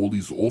seeing all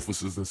these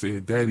officers and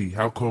saying, Daddy,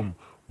 how come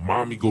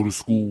mommy go to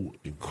school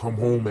and come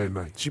home at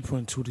night? She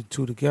putting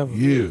two together.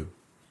 Yeah.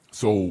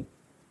 So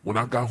when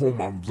I got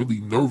home, I'm really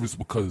nervous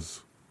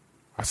because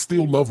I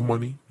still love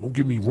money. Don't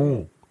get me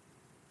wrong.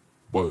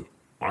 But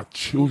my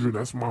children,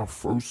 that's my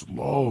first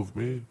love,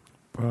 man.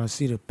 Bro, I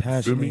see the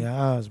passion in your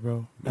eyes,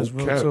 bro. That's no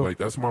real cap. talk. Like,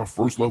 that's my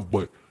first love,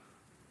 but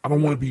I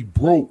don't want to be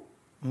broke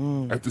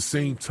at the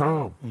same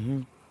time.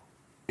 Mm-hmm.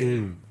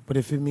 And but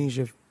if it means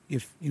if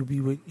you be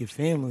with your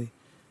family,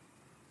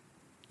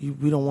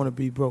 we don't want to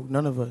be broke.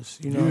 None of us,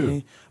 you know what I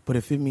mean? But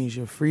if it means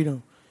your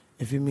freedom,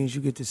 if it means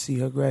you get to see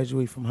her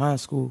graduate from high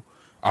school,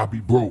 I'll be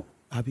broke.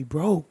 I'll be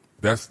broke.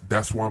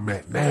 That's where I'm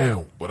at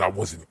now, but I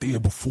wasn't there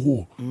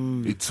before.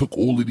 It took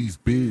all of these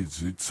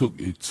bids. It took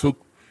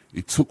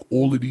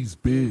all of these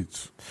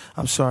bids.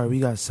 I'm sorry, we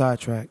got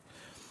sidetracked.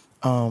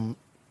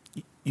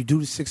 You do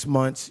the 6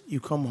 months, you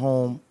come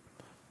home.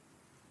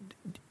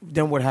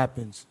 Then what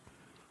happens?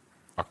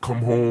 I come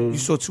home. You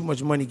saw too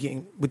much money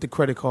getting with the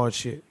credit card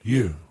shit.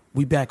 Yeah.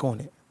 We back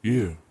on it.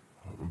 Yeah,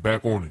 I'm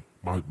back on it.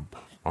 My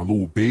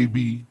little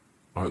baby,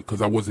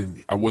 because I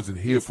wasn't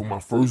here for my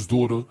first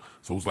daughter,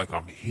 so it's like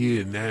I'm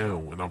here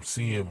now, and I'm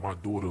seeing my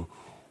daughter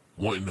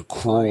wanting to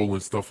crawl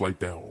and stuff like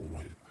that. Oh,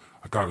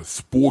 I gotta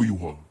spoil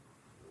her,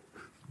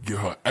 get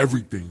her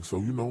everything. So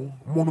I'm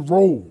on the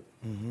road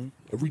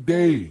every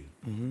day.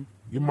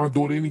 Give my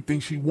daughter anything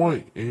she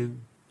want, and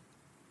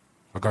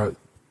I got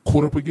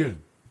caught up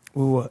again.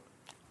 With what?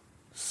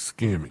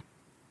 Scamming.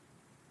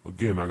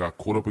 Again, I got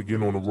caught up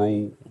again on the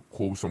road,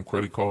 caught with some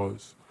credit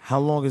cards. How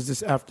long is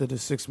this after the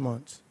 6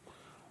 months?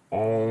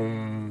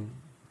 I'll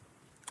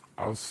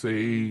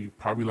say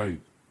probably like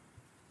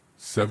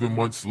 7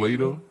 months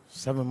later.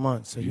 7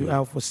 months. So you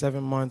out for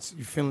 7 months.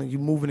 You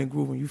moving and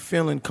grooving. You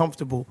feeling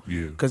comfortable.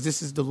 Yeah. Because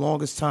this is the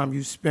longest time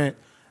you spent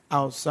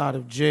outside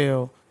of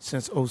jail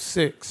since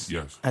 2006.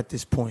 Yes. At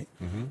this point.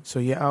 So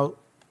you're out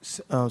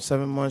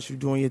 7 months. You're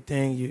doing your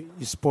thing. You're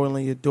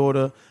spoiling your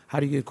daughter. How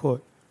do you get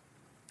caught?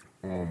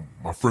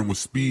 My friend was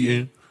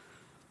speeding,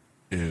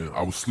 and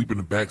I was sleeping in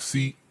the back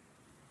seat,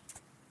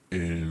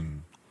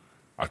 and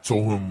I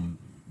told him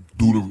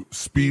do the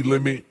speed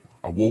limit.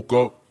 I woke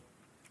up,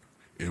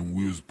 and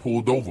we was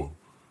pulled over.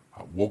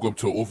 I woke up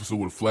to an officer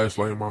with a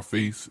flashlight in my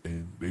face,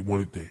 and they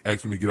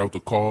asked me to get out the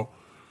car,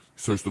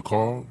 search the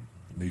car, and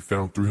they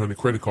found 300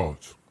 credit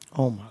cards.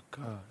 Oh my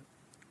God.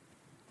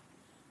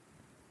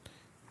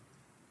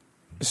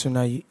 So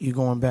now you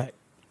going back?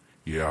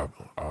 Yeah,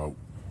 I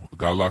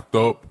got locked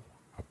up.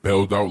 I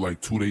bailed out like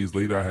 2 days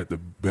later. I had to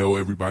bail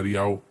everybody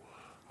out.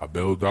 I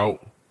bailed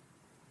out.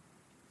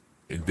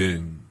 And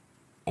then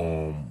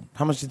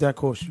how much did that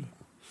cost you?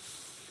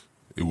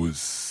 It was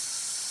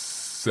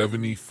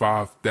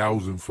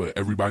 $75,000 for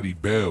everybody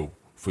bail,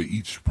 for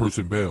each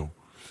person bail.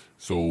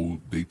 So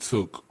they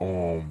took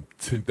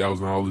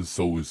 $10,000,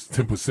 so it's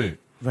 10%.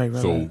 Right.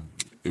 So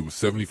it was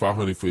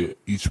 $7,500 for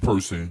each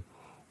person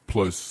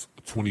plus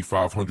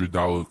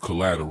 $2,500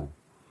 collateral.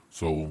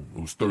 So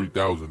it was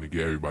 $30,000 to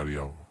get everybody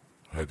out.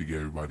 I had to get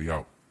everybody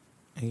out.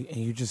 And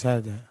you just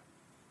had that?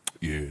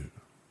 Yeah.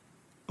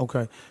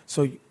 Okay.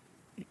 So you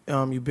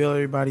bail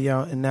everybody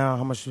out, and now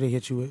how much do they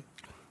hit you with?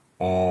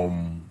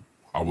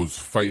 I was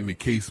fighting the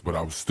case, but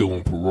I was still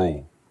on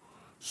parole.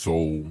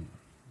 So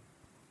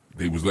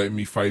they was letting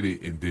me fight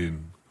it, and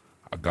then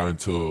I got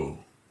into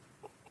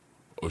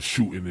a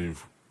shooting in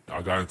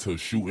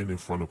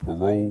front of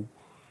parole,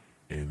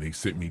 and they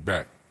sent me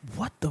back.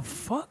 What the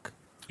fuck?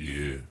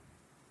 Yeah.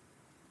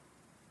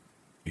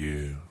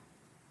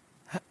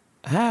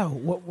 How?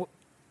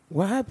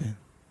 What happened?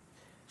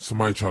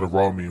 Somebody tried to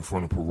rob me in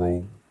front of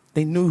parole.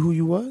 They knew who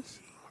you was?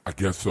 I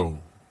guess so.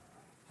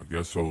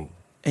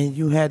 And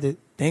you had the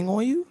thing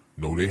on you?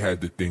 No, they had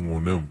the thing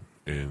on them,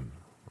 and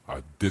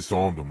I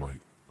disarmed them.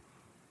 Like,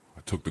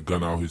 I took the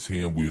gun out of his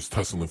hand. We was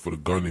tussling for the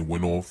gun and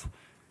went off,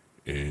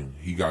 and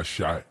he got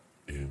shot,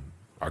 and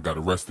I got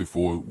arrested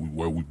for it.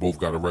 We both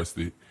got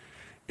arrested,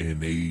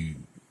 and they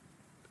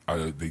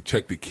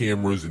checked the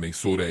cameras, and they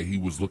saw that he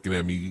was looking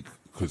at me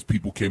because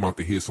people came out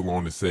the hair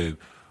salon and said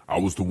I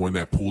was the one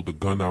that pulled the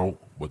gun out,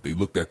 but they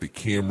looked at the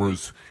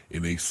cameras,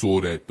 and they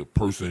saw that the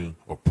person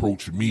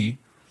approached me,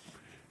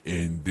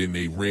 and then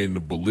they ran the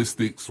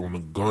ballistics on the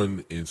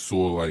gun and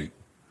saw, like,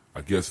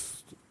 I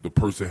guess the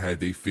person had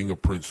their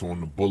fingerprints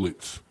on the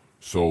bullets,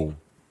 so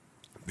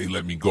they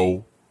let me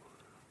go,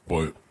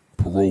 but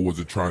parole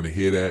wasn't trying to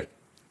hear that,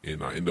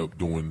 and I ended up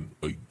doing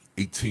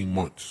 18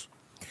 months.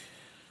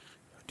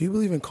 Do you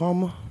believe in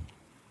karma?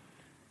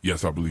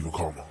 Yes, I believe in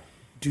karma.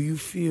 Do you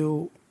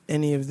feel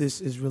any of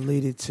this is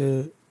related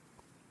to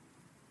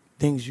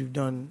things you've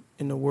done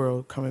in the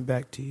world coming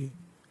back to you?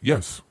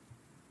 Yes.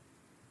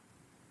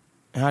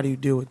 And how do you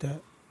deal with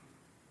that?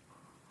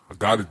 I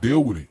got to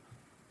deal with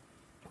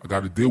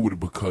it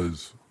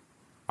because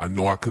I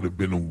know I could have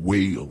been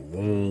away a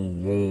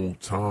long, long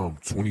time,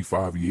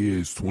 25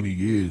 years, 20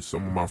 years.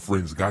 Some of my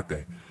friends got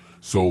that.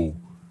 So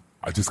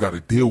I just got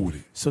to deal with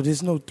it. So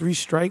there's no 3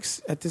 strikes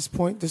at this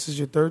point? This is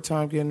your 3rd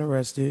time getting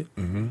arrested.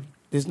 Mm-hmm.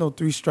 There's no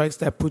 3 strikes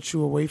that put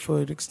you away for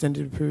an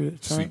extended period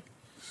of time?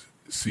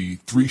 See,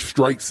 3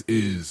 strikes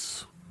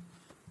is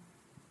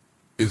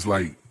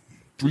like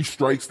 3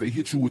 strikes. They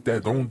hit you with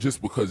that. Don't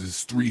just because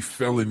it's 3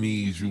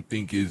 felonies you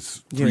think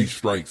is 3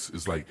 strikes.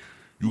 It's like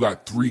you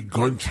got 3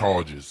 gun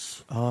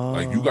charges.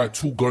 Like you got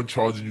 2 gun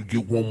charges, you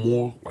get 1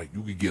 more. Like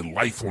you could get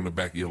life on the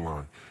back of your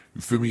line.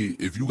 You feel me?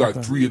 If you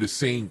got 3 of the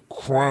same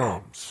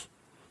crimes,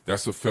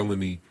 that's a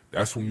felony.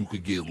 That's when you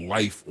could get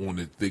life on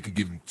it. They could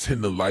give you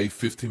 10 to life,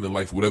 15 to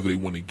life, whatever they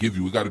want to give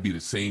you. It got to be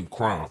the same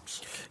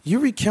crimes.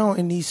 You're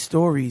recounting these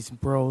stories,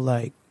 bro,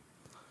 like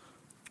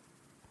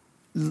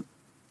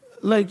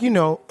you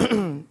know,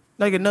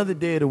 like another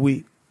day of the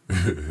week,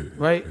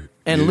 right?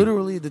 And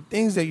literally the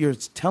things that you're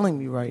telling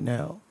me right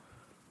now,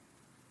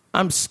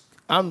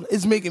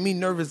 it's making me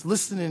nervous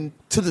listening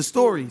to the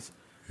stories.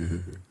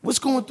 What's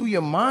going through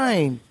your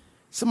mind?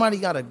 Somebody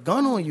got a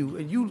gun on you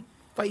and you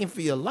fighting for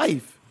your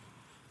life.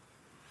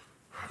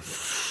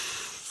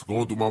 It's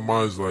going through my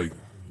mind is like,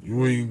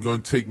 you ain't gonna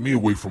take me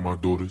away from my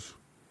daughters.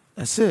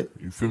 That's it.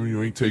 You feel me?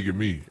 You ain't taking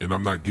me, and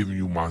I'm not giving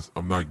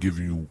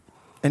you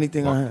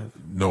anything I have.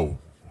 No,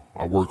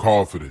 I work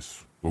hard for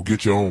this. Go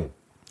get your own.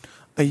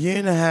 A year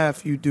and a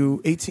half you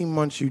do, 18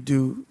 months you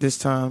do this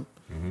time,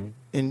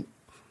 and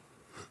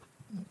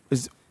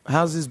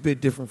how's this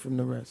bit different from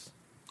the rest?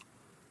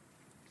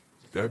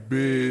 That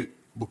bit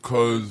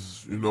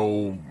because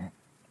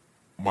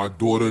my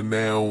daughter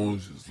now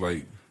is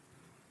like,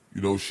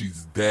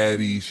 she's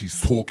daddy,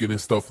 she's talking and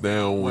stuff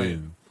now, right.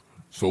 And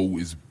so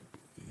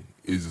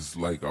it's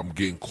like I'm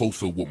getting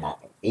closer with my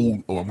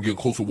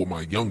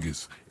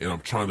youngest, and I'm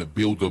trying to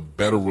build a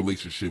better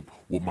relationship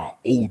with my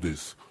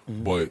oldest,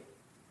 but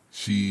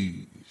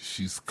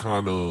she's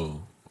kind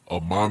of a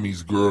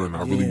mommy's girl, and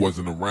I really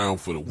wasn't around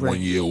for the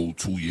 1-year-old,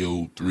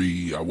 2-year-old,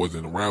 3. I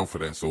wasn't around for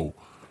that, so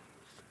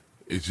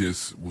it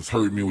just was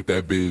hurting me with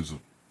that bit.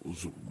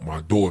 Was my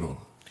daughter.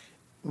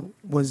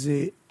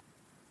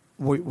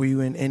 Were you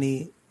in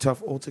any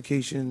tough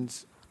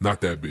altercations?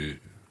 Not that bad.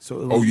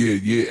 So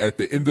yeah. At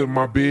the end of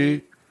my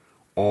bid,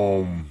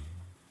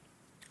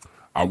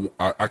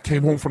 I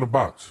came home from the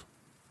box.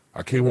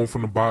 A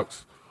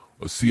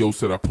CO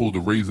said I pulled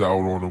the razor out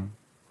on him,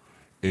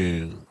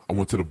 and I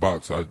went to the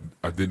box. I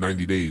did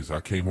 90 days.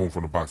 I came home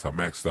from the box. I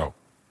maxed out.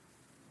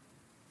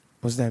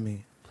 What's that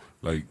mean?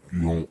 Like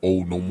you don't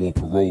owe no more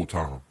parole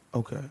time.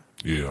 Okay.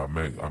 Yeah, I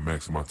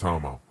maxed my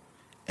time out.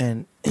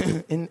 And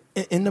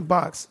in the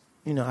box,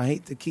 I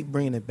hate to keep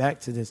bringing it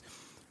back to this,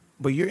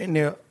 but you're in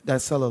there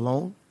that cell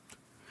alone?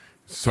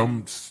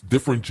 Some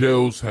different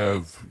jails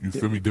have,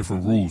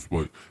 different rules,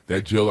 but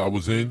that jail I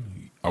was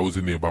in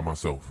there by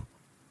myself.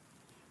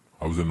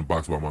 I was in the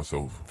box by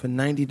myself. For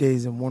 90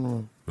 days in one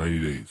room? 90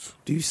 days.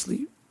 Do you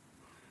sleep?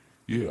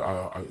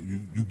 Yeah,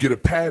 you get a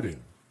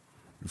pattern.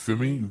 You feel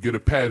me? You get a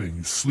pattern.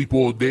 You sleep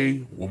all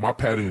day. Well, my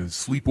pattern is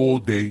sleep all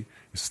day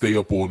and stay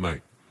up all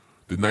night.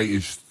 The night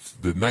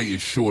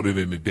is shorter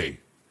than the day.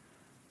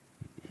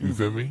 You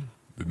feel me?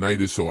 The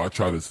night is, so I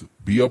try to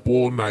be up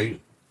all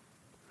night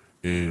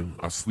and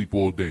I sleep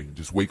all day.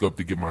 Just wake up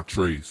to get my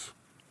trays,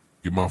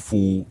 get my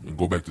food, and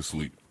go back to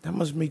sleep. That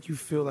must make you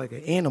feel like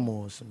an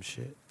animal or some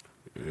shit.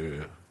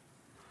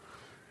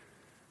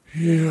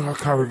 Yeah, I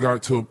kind of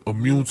got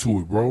immune to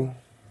it, bro.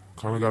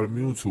 Kind of got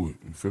immune to it.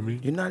 You feel me?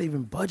 You're not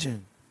even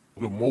budging.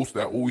 The most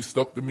that always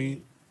stuck to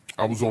me,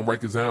 I was on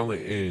Rikers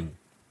Island, and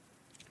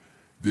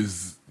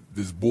this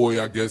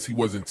boy, I guess he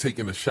wasn't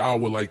taking a shower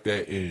like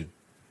that, and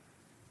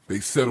they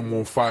set him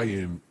on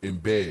fire in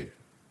bed.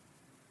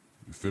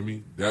 You feel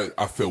me? That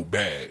I felt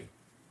bad.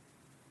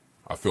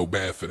 I felt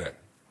bad for that.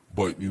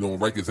 But, you know, on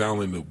Rikers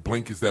Island, the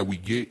blankets that we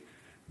get,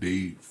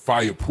 they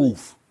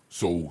fireproof.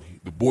 So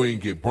the boy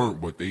ain't get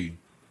burnt, but they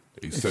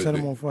set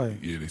him on fire.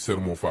 Yeah, they set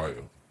him on fire.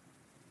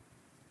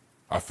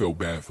 I felt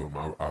bad for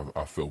him.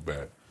 I felt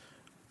bad.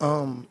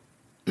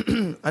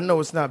 I know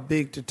it's not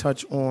big to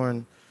touch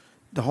on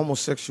the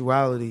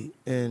homosexuality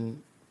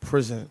in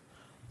prison,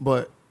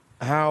 but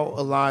how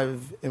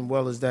alive and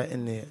well is that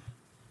in there?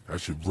 That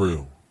shit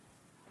real.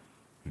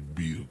 It'd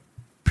be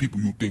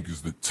people you think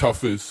is the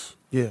toughest.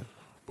 Yeah.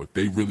 But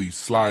they really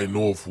sliding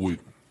off with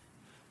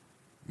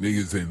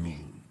niggas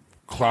in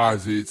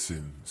closets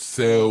and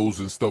cells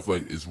and stuff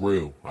like it's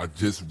real. I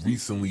just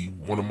recently,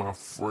 one of my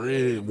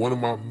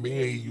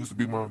man, he used to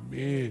be my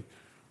man.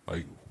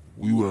 Like,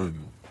 we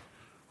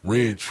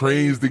ran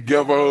trains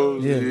together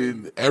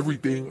and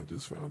everything. I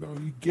just found out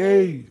he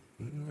gay.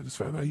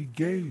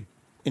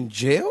 In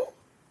jail?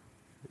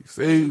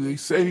 They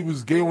say he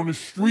was gay on the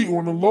street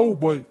on the low,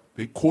 but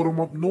they caught him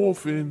up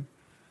north and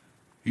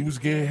he was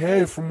getting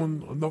head from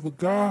another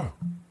guy.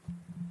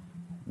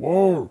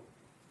 Word.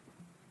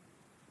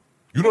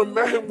 You done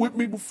met him with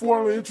me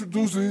before. I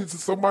introduced him to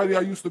somebody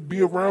I used to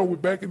be around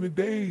with back in the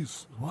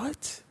days.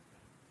 What?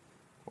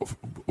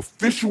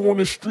 Official on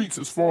the streets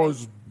as far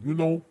as, you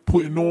know,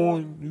 putting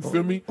on, you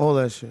feel me? All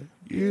that shit.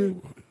 Yeah.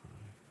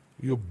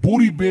 You're a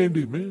booty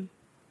bandit, man.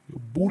 You're a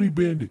booty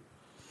bandit.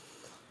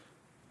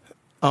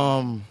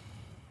 Damn.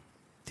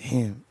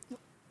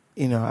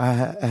 You know,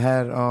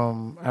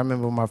 I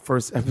remember my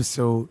first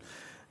episode,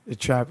 The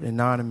Trapped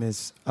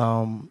Anonymous,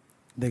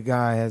 the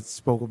guy had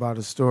spoke about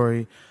a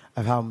story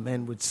of how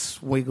men would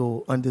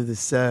swiggle under the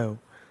cell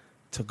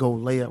to go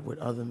lay up with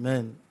other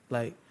men.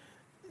 Like,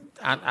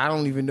 I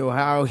don't even know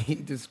how he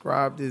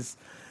described this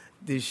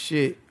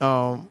shit.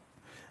 And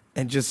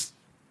just,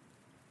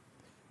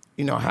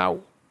 you know,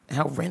 how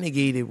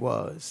renegade it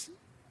was.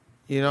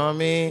 You know what I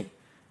mean?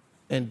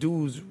 And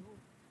dudes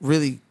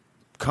really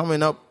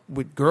coming up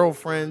with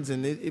girlfriends,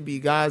 and it'd be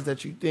guys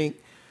that you think.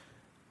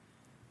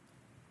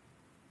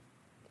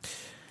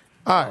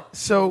 All right,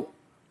 so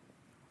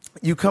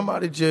you come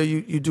out of jail,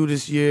 you do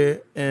this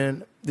year,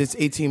 and this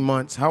 18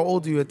 months. How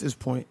old are you at this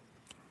point?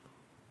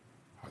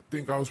 I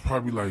think I was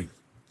probably like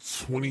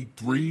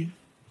 23,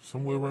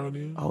 somewhere around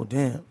there. Oh,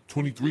 damn.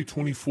 23,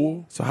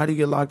 24. So how do you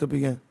get locked up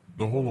again?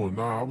 No, hold on.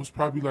 Nah, I was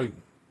probably like,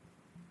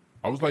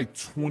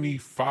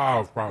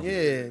 25 probably.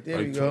 Yeah, there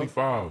like you go.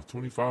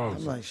 25.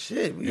 I'm like,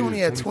 shit, we only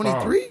had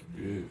 23?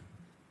 Yeah,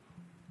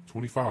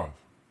 25.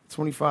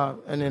 25.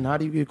 And then how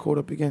do you get caught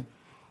up again?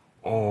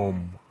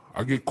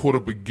 I get caught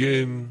up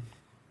again.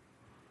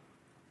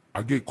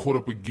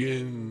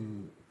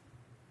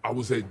 I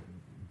was at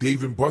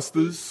Dave &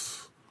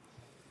 Buster's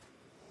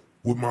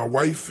with my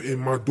wife and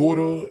my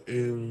daughter,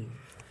 and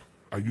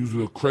I used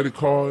a credit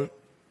card,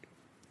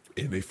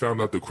 and they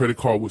found out the credit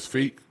card was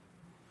fake.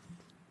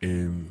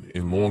 In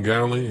Long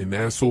Island, in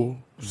Nassau.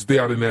 Stay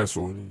out of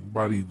Nassau.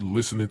 Anybody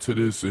listening to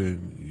this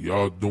and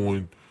y'all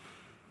doing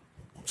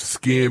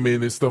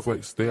scamming and stuff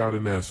like, stay out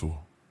of Nassau.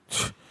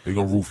 They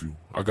gonna roof you.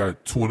 I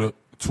got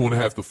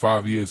 2.5 to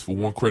 5 years for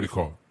one credit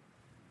card.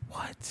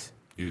 What?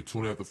 Yeah,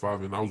 2.5 to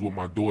 5, and I was with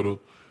my daughter.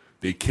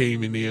 They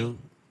came in there.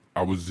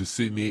 I was just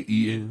sitting there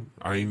eating.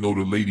 I didn't know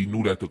the lady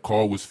knew that the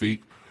card was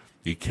fake.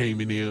 They came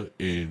in there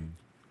and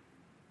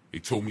they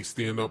told me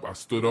stand up. I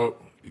stood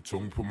up. They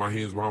told me to put my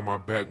hands behind my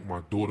back.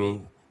 My daughter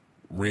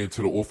ran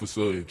to the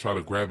officer and tried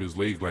to grab his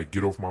leg, like,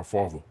 get off my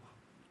father.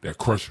 That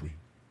crushed me.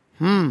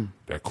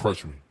 That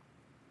crushed me.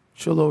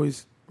 She'll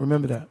always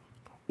remember that.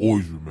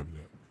 Always remember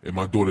that. And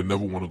my daughter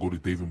never want to go to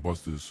Dave &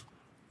 Buster's.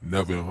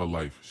 Never in her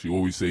life. She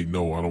always say,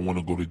 no, I don't want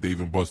to go to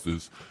Dave &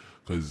 Buster's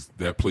because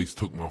that place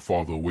took my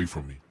father away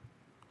from me.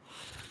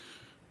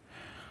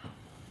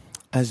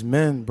 As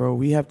men, bro,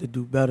 we have to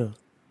do better.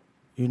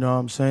 You know what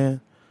I'm saying?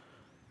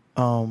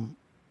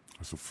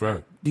 That's a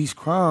fact. These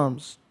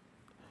crimes,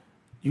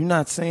 you're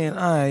not saying,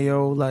 all right,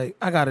 yo, like,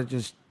 I got to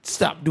just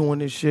stop doing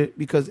this shit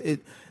because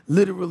it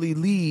literally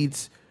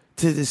leads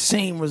to the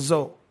same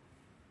result.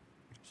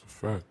 It's a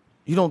fact.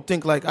 You don't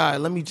think like, all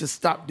right, let me just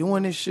stop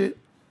doing this shit?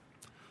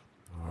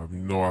 I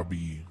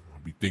be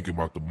thinking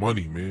about the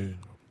money, man.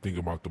 Thinking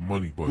about the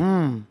money, but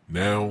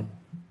now,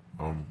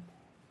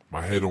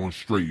 my head on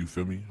straight. You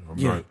feel me?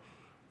 I'm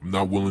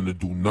not willing to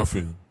do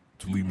nothing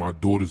to leave my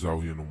daughters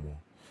out here no more.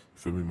 You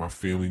feel me? My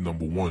family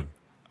number one.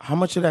 How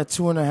much of that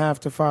 2.5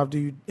 to 5 do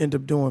you end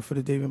up doing for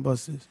the Dave &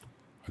 Buster's?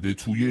 I did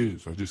 2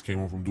 years. I just came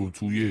home from doing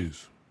 2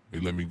 years. They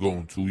let me go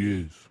in 2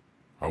 years.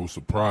 I was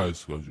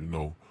surprised because, you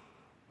know,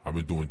 I've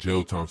been doing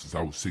jail time since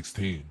I was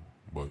 16.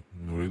 But,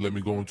 you know, they let me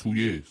go in 2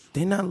 years.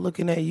 They not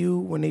looking at you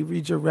when they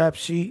read your rap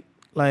sheet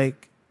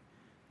like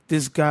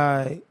this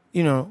guy,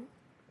 you know.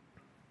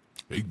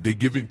 They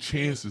giving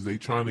chances. They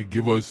trying to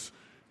give us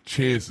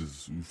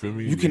chances. You feel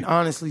me? You can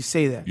honestly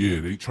say that.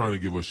 Yeah, they trying to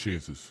give us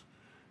chances.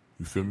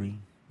 You feel me?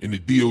 In the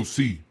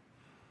DOC.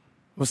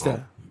 What's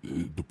that?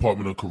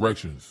 Department of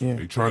Corrections. Yeah.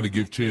 They trying to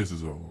give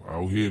chances.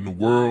 Out here in the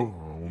world,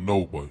 I don't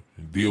know, but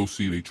in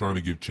DOC, they trying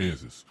to give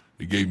chances.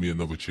 They gave me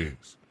another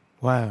chance.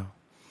 Wow.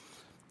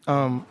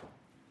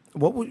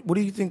 What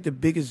do you think the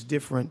biggest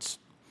difference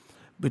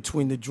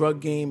between the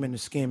drug game and the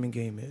scamming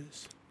game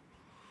is?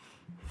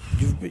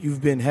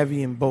 You've been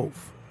heavy in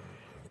both.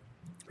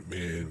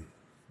 Man,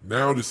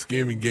 now the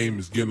scamming game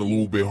is getting a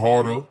little bit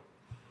harder.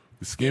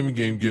 The scamming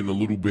game getting a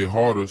little bit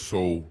harder,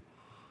 so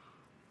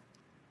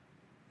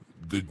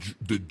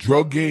the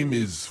drug game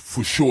is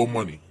for sure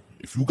money.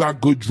 If you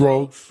got good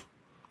drugs,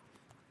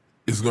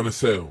 it's gonna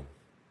sell.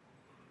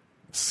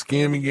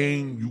 Scamming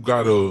game, you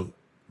gotta,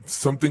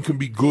 something can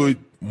be good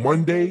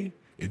Monday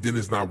and then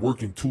it's not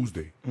working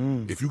Tuesday.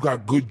 If you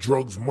got good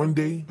drugs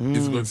Monday,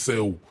 it's gonna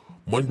sell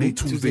Monday,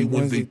 Tuesday,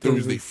 Wednesday,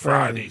 Thursday,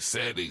 Friday,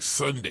 Saturday,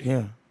 Sunday.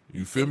 Yeah.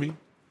 You feel me?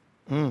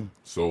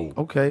 So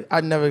okay,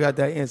 I never got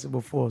that answer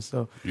before,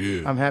 so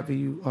yeah. I'm happy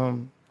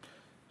you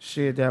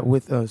shared that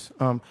with us.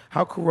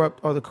 How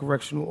corrupt are the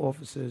correctional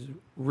officers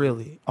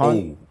really?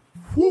 They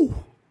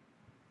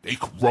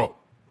corrupt.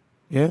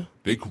 Yeah,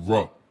 they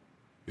corrupt.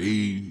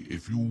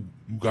 If you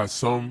got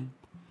some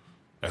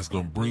that's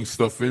gonna bring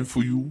stuff in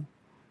for you,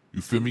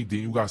 you feel me? Then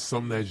you got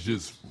some that's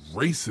just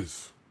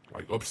racist,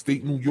 like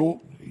upstate New York,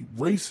 they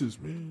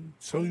racist, man.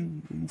 Tell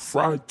you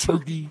fried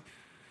turkey,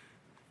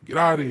 get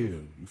out of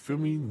here. You feel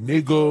me?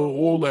 Nigga,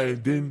 all that,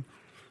 and then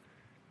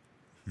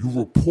you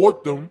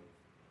report them,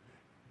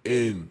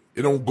 and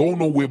it don't go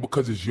nowhere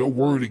because it's your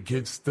word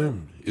against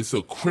them. It's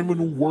a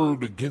criminal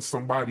word against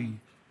somebody's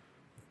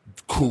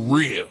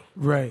career.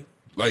 right.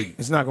 Like,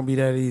 It's not gonna be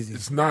that easy.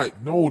 it's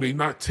not, no, they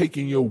not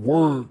taking your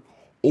word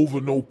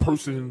over no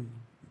person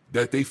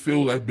that they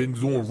feel have been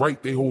doing right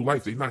their whole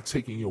life. They not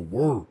taking your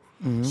word.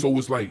 So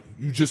it's like,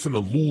 you just in a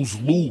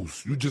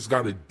lose-lose. You just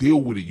got to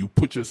deal with it. You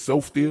put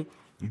yourself there,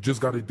 you just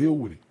got to deal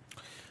with it.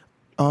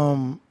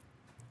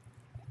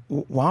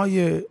 While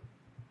you're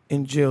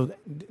in jail,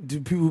 do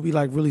people be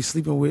like really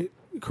sleeping with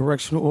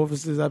correctional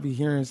officers? I be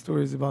hearing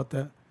stories about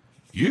that.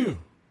 Yeah.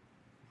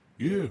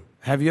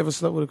 Have you ever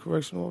slept with a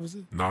correctional officer?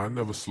 Nah, I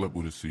never slept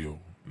with a CO.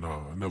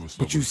 Nah, I never slept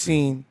But you've with a CO.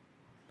 seen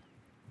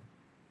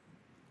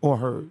or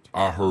heard?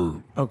 I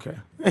heard. Okay.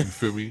 You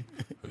feel me?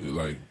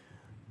 Like,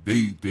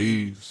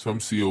 they some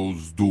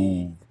COs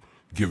do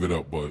give it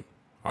up, but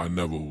I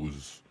never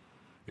was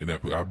in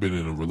that. I've been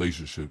in a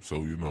relationship, so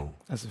you know.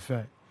 That's a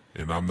fact.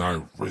 And I'm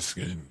not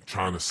risking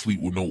trying to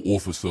sleep with no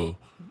officer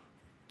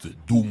to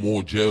do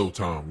more jail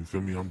time. You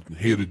feel me? I'm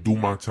here to do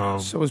my time.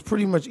 So it's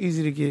pretty much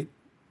easy to get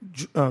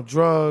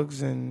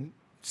drugs and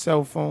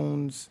cell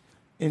phones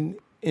in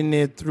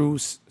there through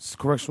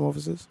correctional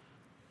officers?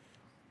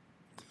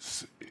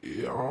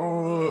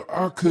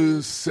 I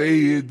could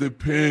say it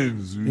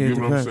depends. You get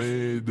what I'm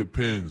saying? It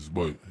depends,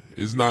 but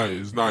it's not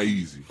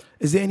easy.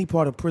 Is there any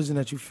part of prison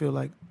that you feel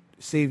like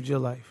saved your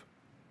life?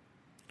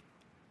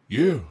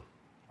 Yeah.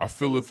 I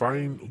feel if I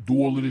ain't do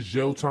all of this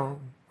jail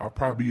time, I'll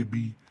probably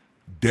be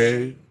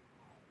dead,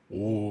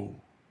 or,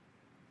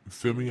 you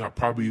feel me? I'll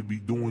probably be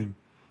doing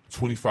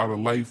 25 to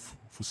life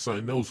for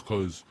something else,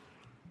 because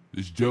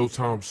this jail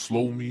time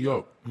slowed me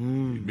up. It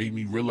made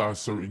me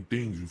realize certain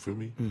things, you feel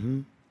me?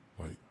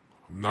 Like,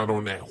 I'm not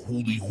on that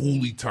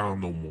hooly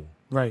time no more.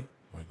 Right.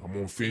 Like, I'm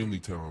on family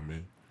time,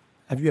 man.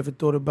 Have you ever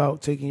thought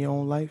about taking your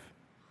own life?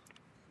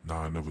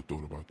 Nah, I never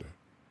thought about that.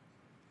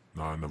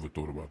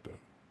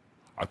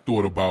 I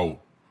thought about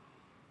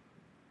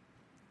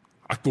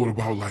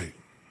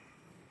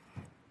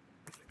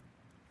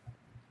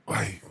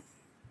like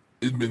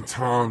it's been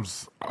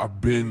times I'll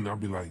be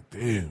like,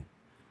 damn,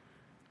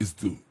 is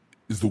the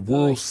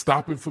world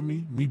stopping for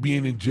me? Me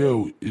being in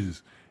jail,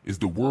 is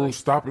the world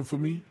stopping for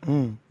me?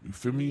 You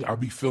feel me? I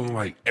be feeling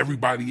like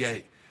everybody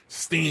at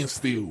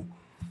standstill,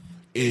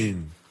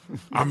 and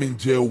I'm in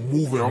jail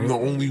moving. I'm the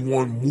only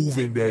one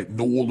moving that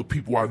know all the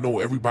people I know.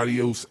 Everybody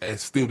else at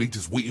still, they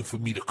just waiting for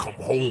me to come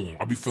home.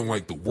 I be feeling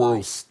like the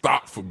world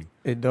stopped for me.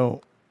 It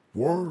don't.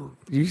 Word.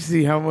 You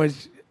see how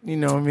much, you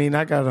know what I mean?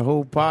 I got a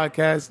whole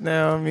podcast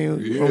now. I mean,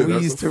 when we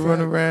used to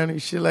run around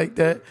and shit like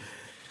that.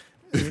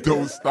 It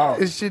don't stop.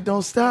 This shit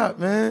don't stop,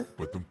 man.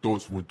 But them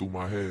thoughts went through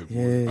my head.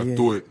 Yeah, I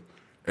thought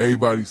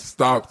everybody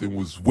stopped and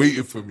was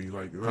waiting for me.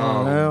 Like,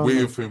 I'm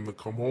waiting for him to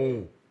come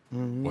home.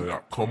 But I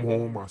come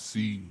home, I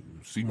see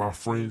my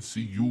friends,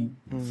 see you.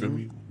 You feel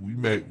me? We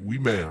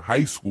met in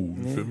high school.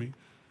 You feel me?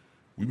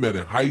 We met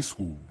in high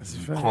school.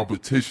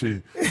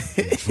 Competition,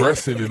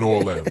 dressing and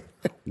all that.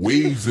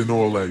 Waves and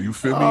all that. You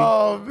feel me?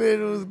 Oh,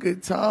 man, it was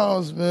good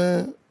times,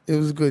 man. It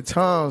was good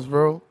times,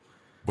 bro.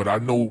 But I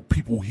know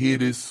people hear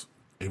this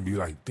and be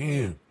like,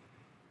 damn.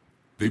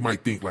 They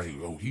might think like,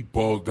 oh, he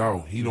bugged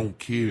out. He don't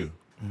care.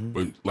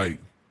 But like,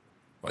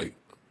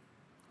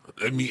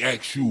 let me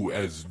ask you,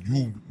 as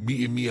you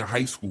meeting me in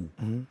high school,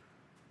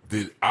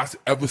 did I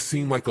ever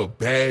seem like a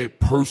bad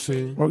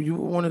person? Bro, you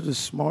were one of the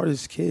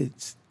smartest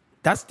kids.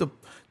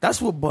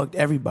 That's what bugged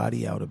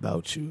everybody out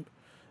about you.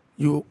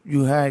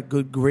 You had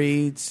good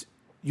grades.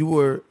 You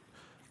were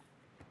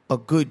a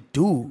good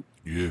dude.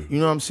 Yeah. You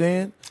know what I'm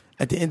saying?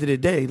 At the end of the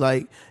day,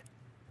 like,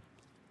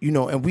 you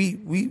know, and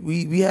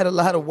we had a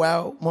lot of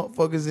wild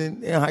motherfuckers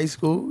in high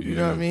school. You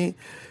know what I mean?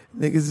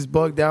 Niggas is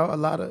bugged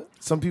out.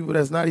 Some people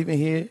that's not even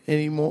here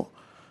anymore.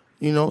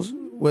 You know,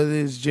 whether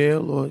it's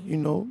jail or, you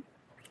know,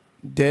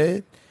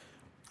 dead.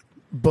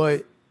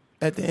 But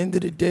at the end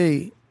of the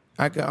day,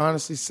 I can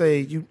honestly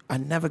say I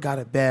never got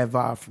a bad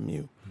vibe from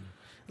you.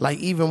 Like,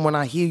 even when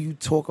I hear you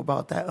talk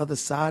about that other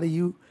side of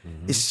you,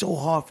 it's so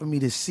hard for me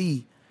to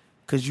see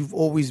because you've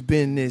always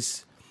been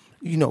this,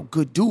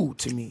 good dude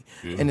to me.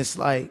 Yeah. And it's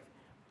like,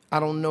 I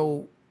don't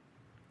know.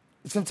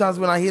 Sometimes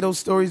when I hear those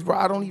stories, bro,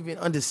 I don't even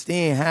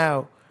understand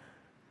how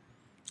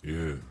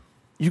you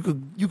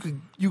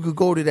could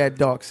go to that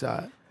dark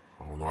side.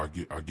 I don't know.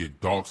 I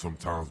get dark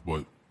sometimes,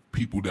 but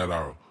people that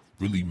I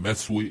really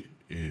mess with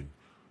and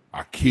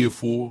I care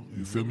for,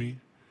 you feel me?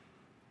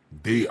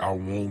 I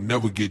won't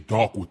never get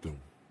dark with them.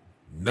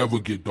 Never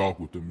get dark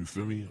with them, you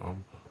feel me?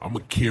 I'm a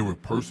caring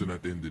person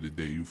at the end of the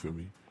day, you feel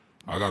me?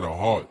 I got a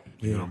heart,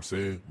 you know what I'm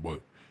saying? But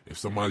if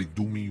somebody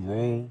do me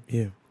wrong,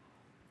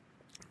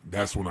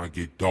 that's when I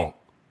get dark.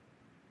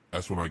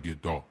 That's when I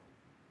get dark.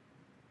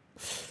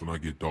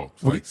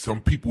 Like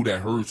some people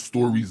that heard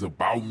stories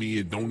about me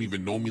and don't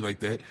even know me like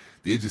that,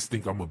 they just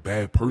think I'm a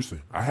bad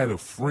person. I had a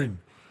friend,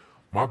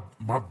 my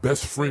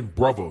best friend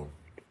brother,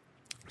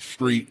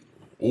 straight,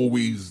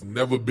 always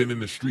never been in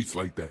the streets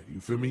like that, you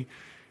feel me?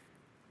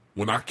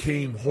 When I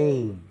came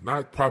home,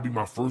 not probably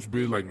my first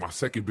bid, like my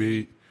second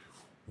bid,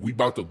 we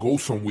about to go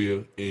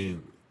somewhere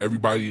and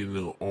everybody in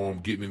the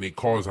getting in their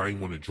cars, I ain't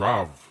want to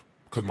drive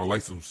because my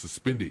license was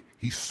suspended.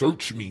 He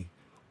searched me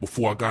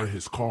before I got in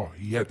his car.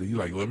 He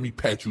like, let me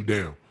pat you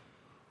down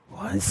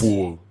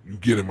before you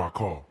get in my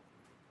car.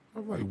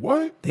 I'm like,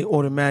 what? They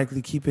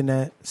automatically keeping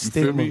that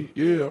stigma. You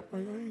feel me? Yeah.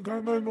 I'm like, I ain't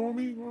got nothing on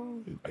me,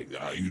 bro. Like,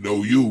 nah, you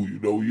know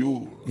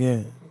you.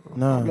 Yeah.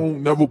 Nah. I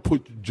won't never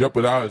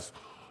jeopardize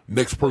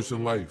next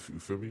person's life, you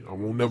feel me? I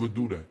won't never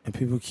do that. And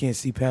people can't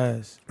see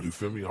past. You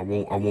feel me? I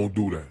won't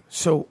do that.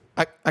 So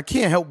I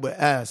can't help but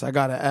ask. I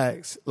gotta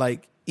ask.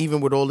 Like,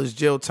 even with all this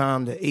jail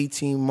time, the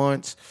 18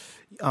 months,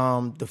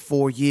 the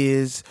 4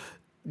 years,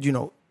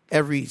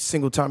 every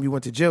single time you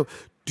went to jail,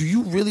 do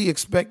you really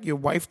expect your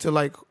wife to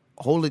like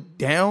hold it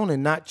down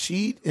and not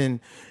cheat?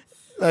 And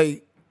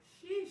like,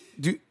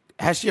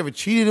 has she ever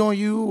cheated on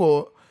you,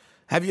 or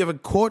have you ever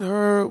caught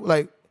her?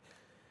 Like,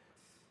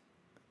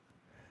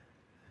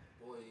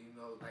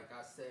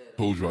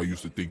 told you I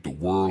used to think the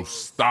world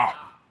stopped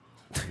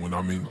when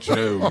I'm in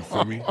jail, you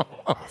feel me?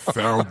 I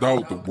found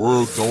out the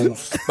world don't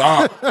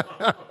stop.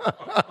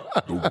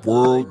 The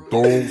world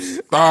don't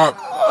stop.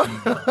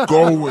 Keep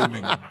going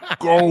and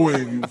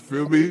going, you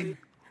feel me?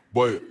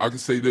 But I can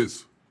say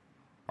this.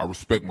 I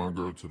respect my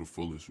girl to the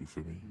fullest, you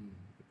feel me?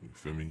 You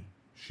feel me?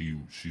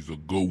 She's a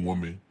good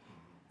woman,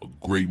 a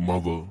great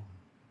mother,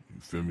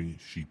 you feel me?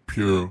 She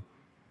pure,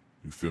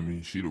 you feel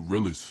me? She the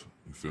realest.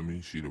 You feel me?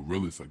 She the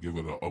realest. I give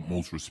her the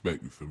utmost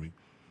respect, you feel me?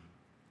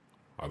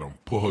 I done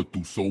put her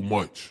through so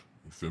much,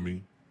 you feel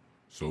me?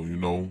 So,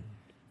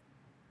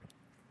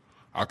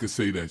 I could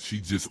say that she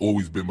just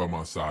always been by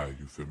my side,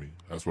 you feel me?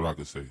 That's what I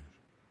could say.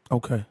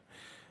 Okay.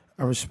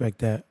 I respect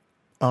that.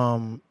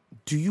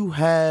 Do you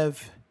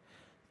have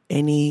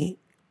any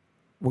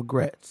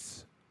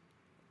regrets?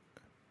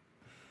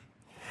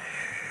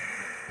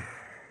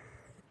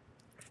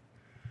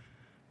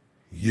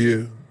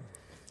 Yeah.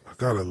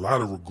 Got a lot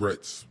of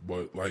regrets,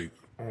 but like,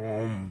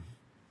 I'm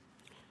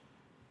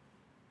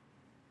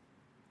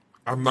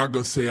not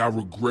gonna say I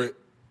regret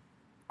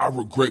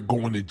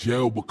going to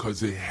jail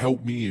because it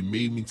helped me and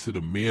made me to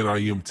the man I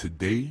am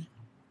today.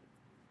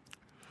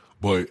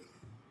 But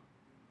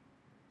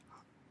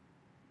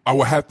I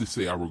would have to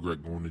say I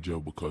regret going to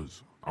jail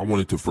because I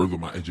wanted to further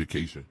my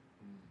education.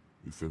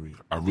 You feel me?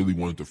 I really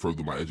wanted to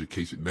further my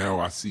education. Now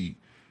I see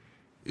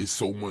it's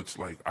so much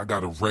like I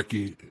got a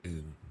record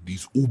and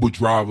these Uber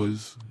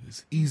drivers,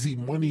 it's easy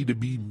money to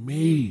be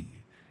made.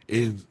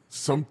 And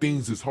some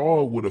things is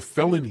hard with a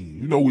felony.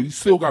 You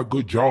still got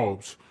good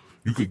jobs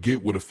you could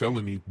get with a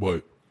felony,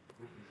 but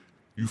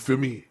you feel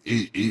me?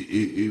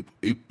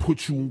 It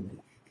puts you,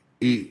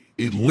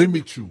 it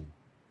limits you.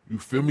 You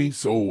feel me?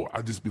 So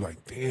I just be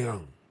like,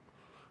 damn,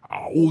 I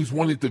always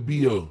wanted to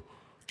be a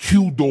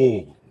Q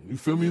dog. You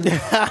feel me?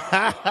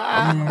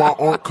 I mean, my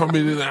aunt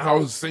coming in the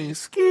house saying,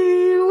 scary.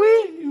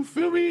 You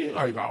feel me?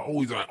 Like, I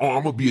always like,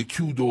 I'm going to be a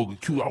Q dog.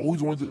 I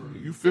always wanted to,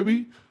 you feel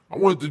me? I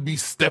wanted to be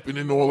stepping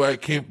in all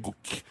that,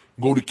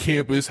 go to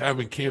campus,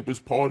 having campus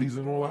parties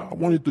and all that.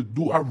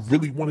 I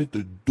really wanted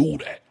to do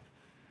that.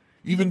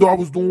 Even though I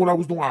was doing what I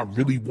was doing, I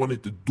really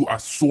wanted to I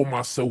saw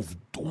myself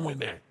doing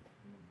that.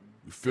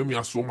 You feel me?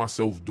 I saw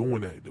myself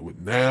doing that.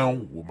 Now,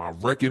 with my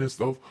record and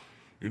stuff,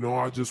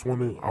 I just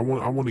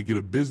want to get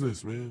a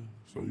business, man.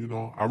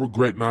 So, I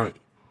regret not.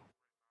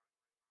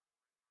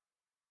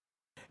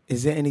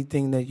 Is there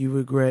anything that you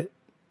regret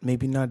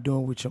maybe not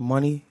doing with your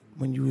money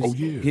when you was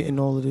getting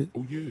all of it?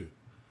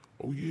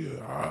 Oh,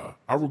 yeah.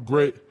 I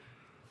regret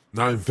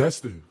not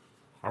investing.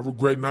 I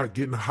regret not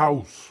getting a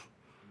house.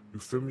 You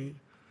feel me?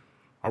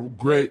 I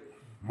regret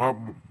my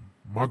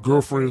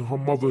girlfriend, her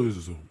mother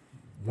is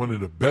one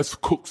of the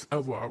best cooks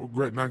ever. I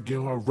regret not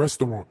getting her a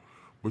restaurant.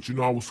 But,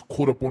 I was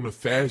caught up on the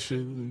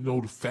fashion,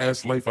 the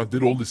fast life. I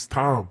did all this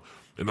time.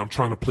 And I'm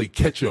trying to play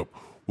catch up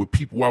with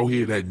people out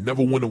here that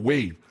never went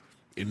away.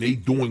 And they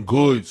doing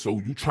good. So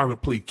you trying to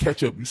play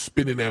catch up. You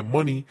spending that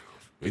money.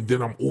 and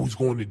then I'm always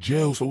going to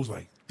jail. So it was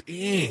like,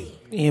 dang.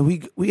 And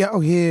we out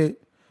here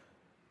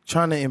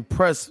trying to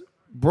impress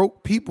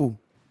broke people.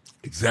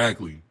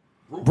 Exactly.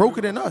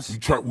 Broker than us.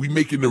 We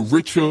making the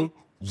richer.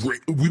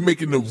 We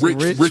making the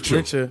rich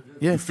richer.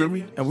 Yeah. You feel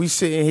me? And we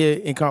sitting here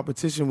in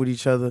competition with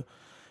each other.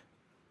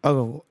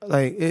 Oh,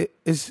 like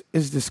it's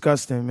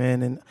disgusting,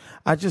 man. And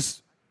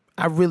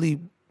I really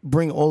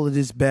bring all of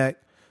this back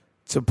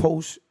to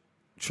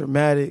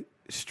post-traumatic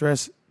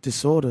stress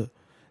disorder.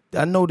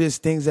 I know there's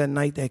things at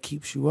night that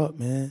keeps you up,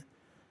 man.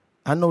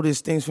 I know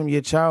there's things from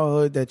your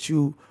childhood that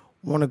you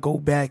want to go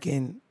back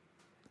and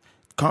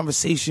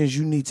conversations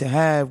you need to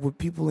have with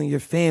people in your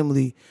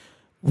family,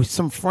 with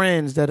some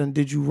friends that done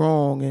did you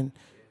wrong. And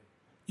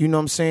you know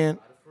what I'm saying?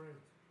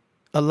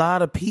 A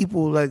lot of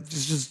people like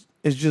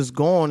it's just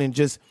gone, and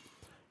just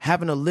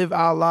having to live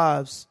our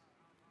lives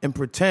and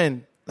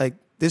pretend like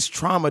this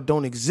trauma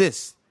don't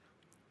exist.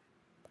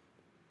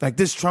 Like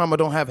this trauma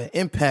don't have an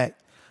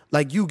impact.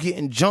 Like you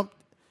getting jumped,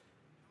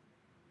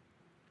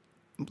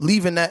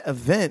 leaving that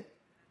event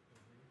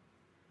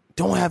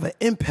don't have an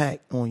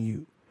impact on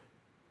you.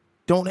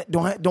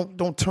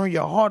 Don't turn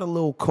your heart a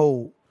little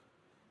cold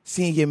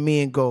seeing your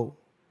man go.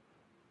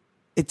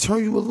 It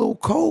turn you a little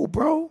cold,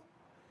 bro.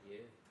 Yeah.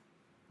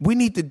 We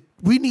need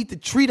to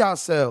treat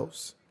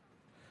ourselves.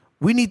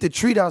 We need to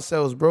treat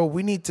ourselves, bro.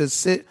 We need to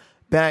sit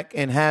back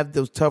and have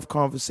those tough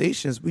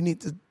conversations. We need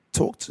to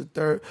talk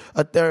to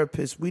a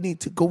therapist. We need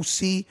to go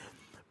see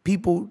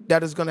people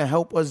that is going to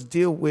help us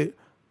deal with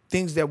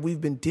things that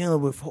we've been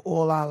dealing with for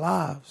all our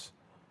lives,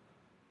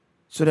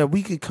 so that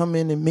we could come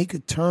in and make a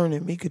turn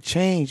and make a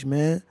change,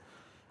 man.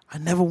 I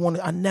never want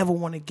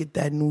to get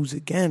that news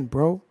again,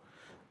 bro.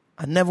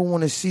 I never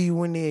want to see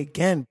you in there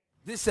again.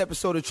 This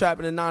episode of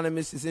Trapping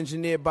Anonymous is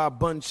engineered by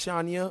Bun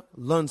Shania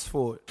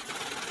Lunsford.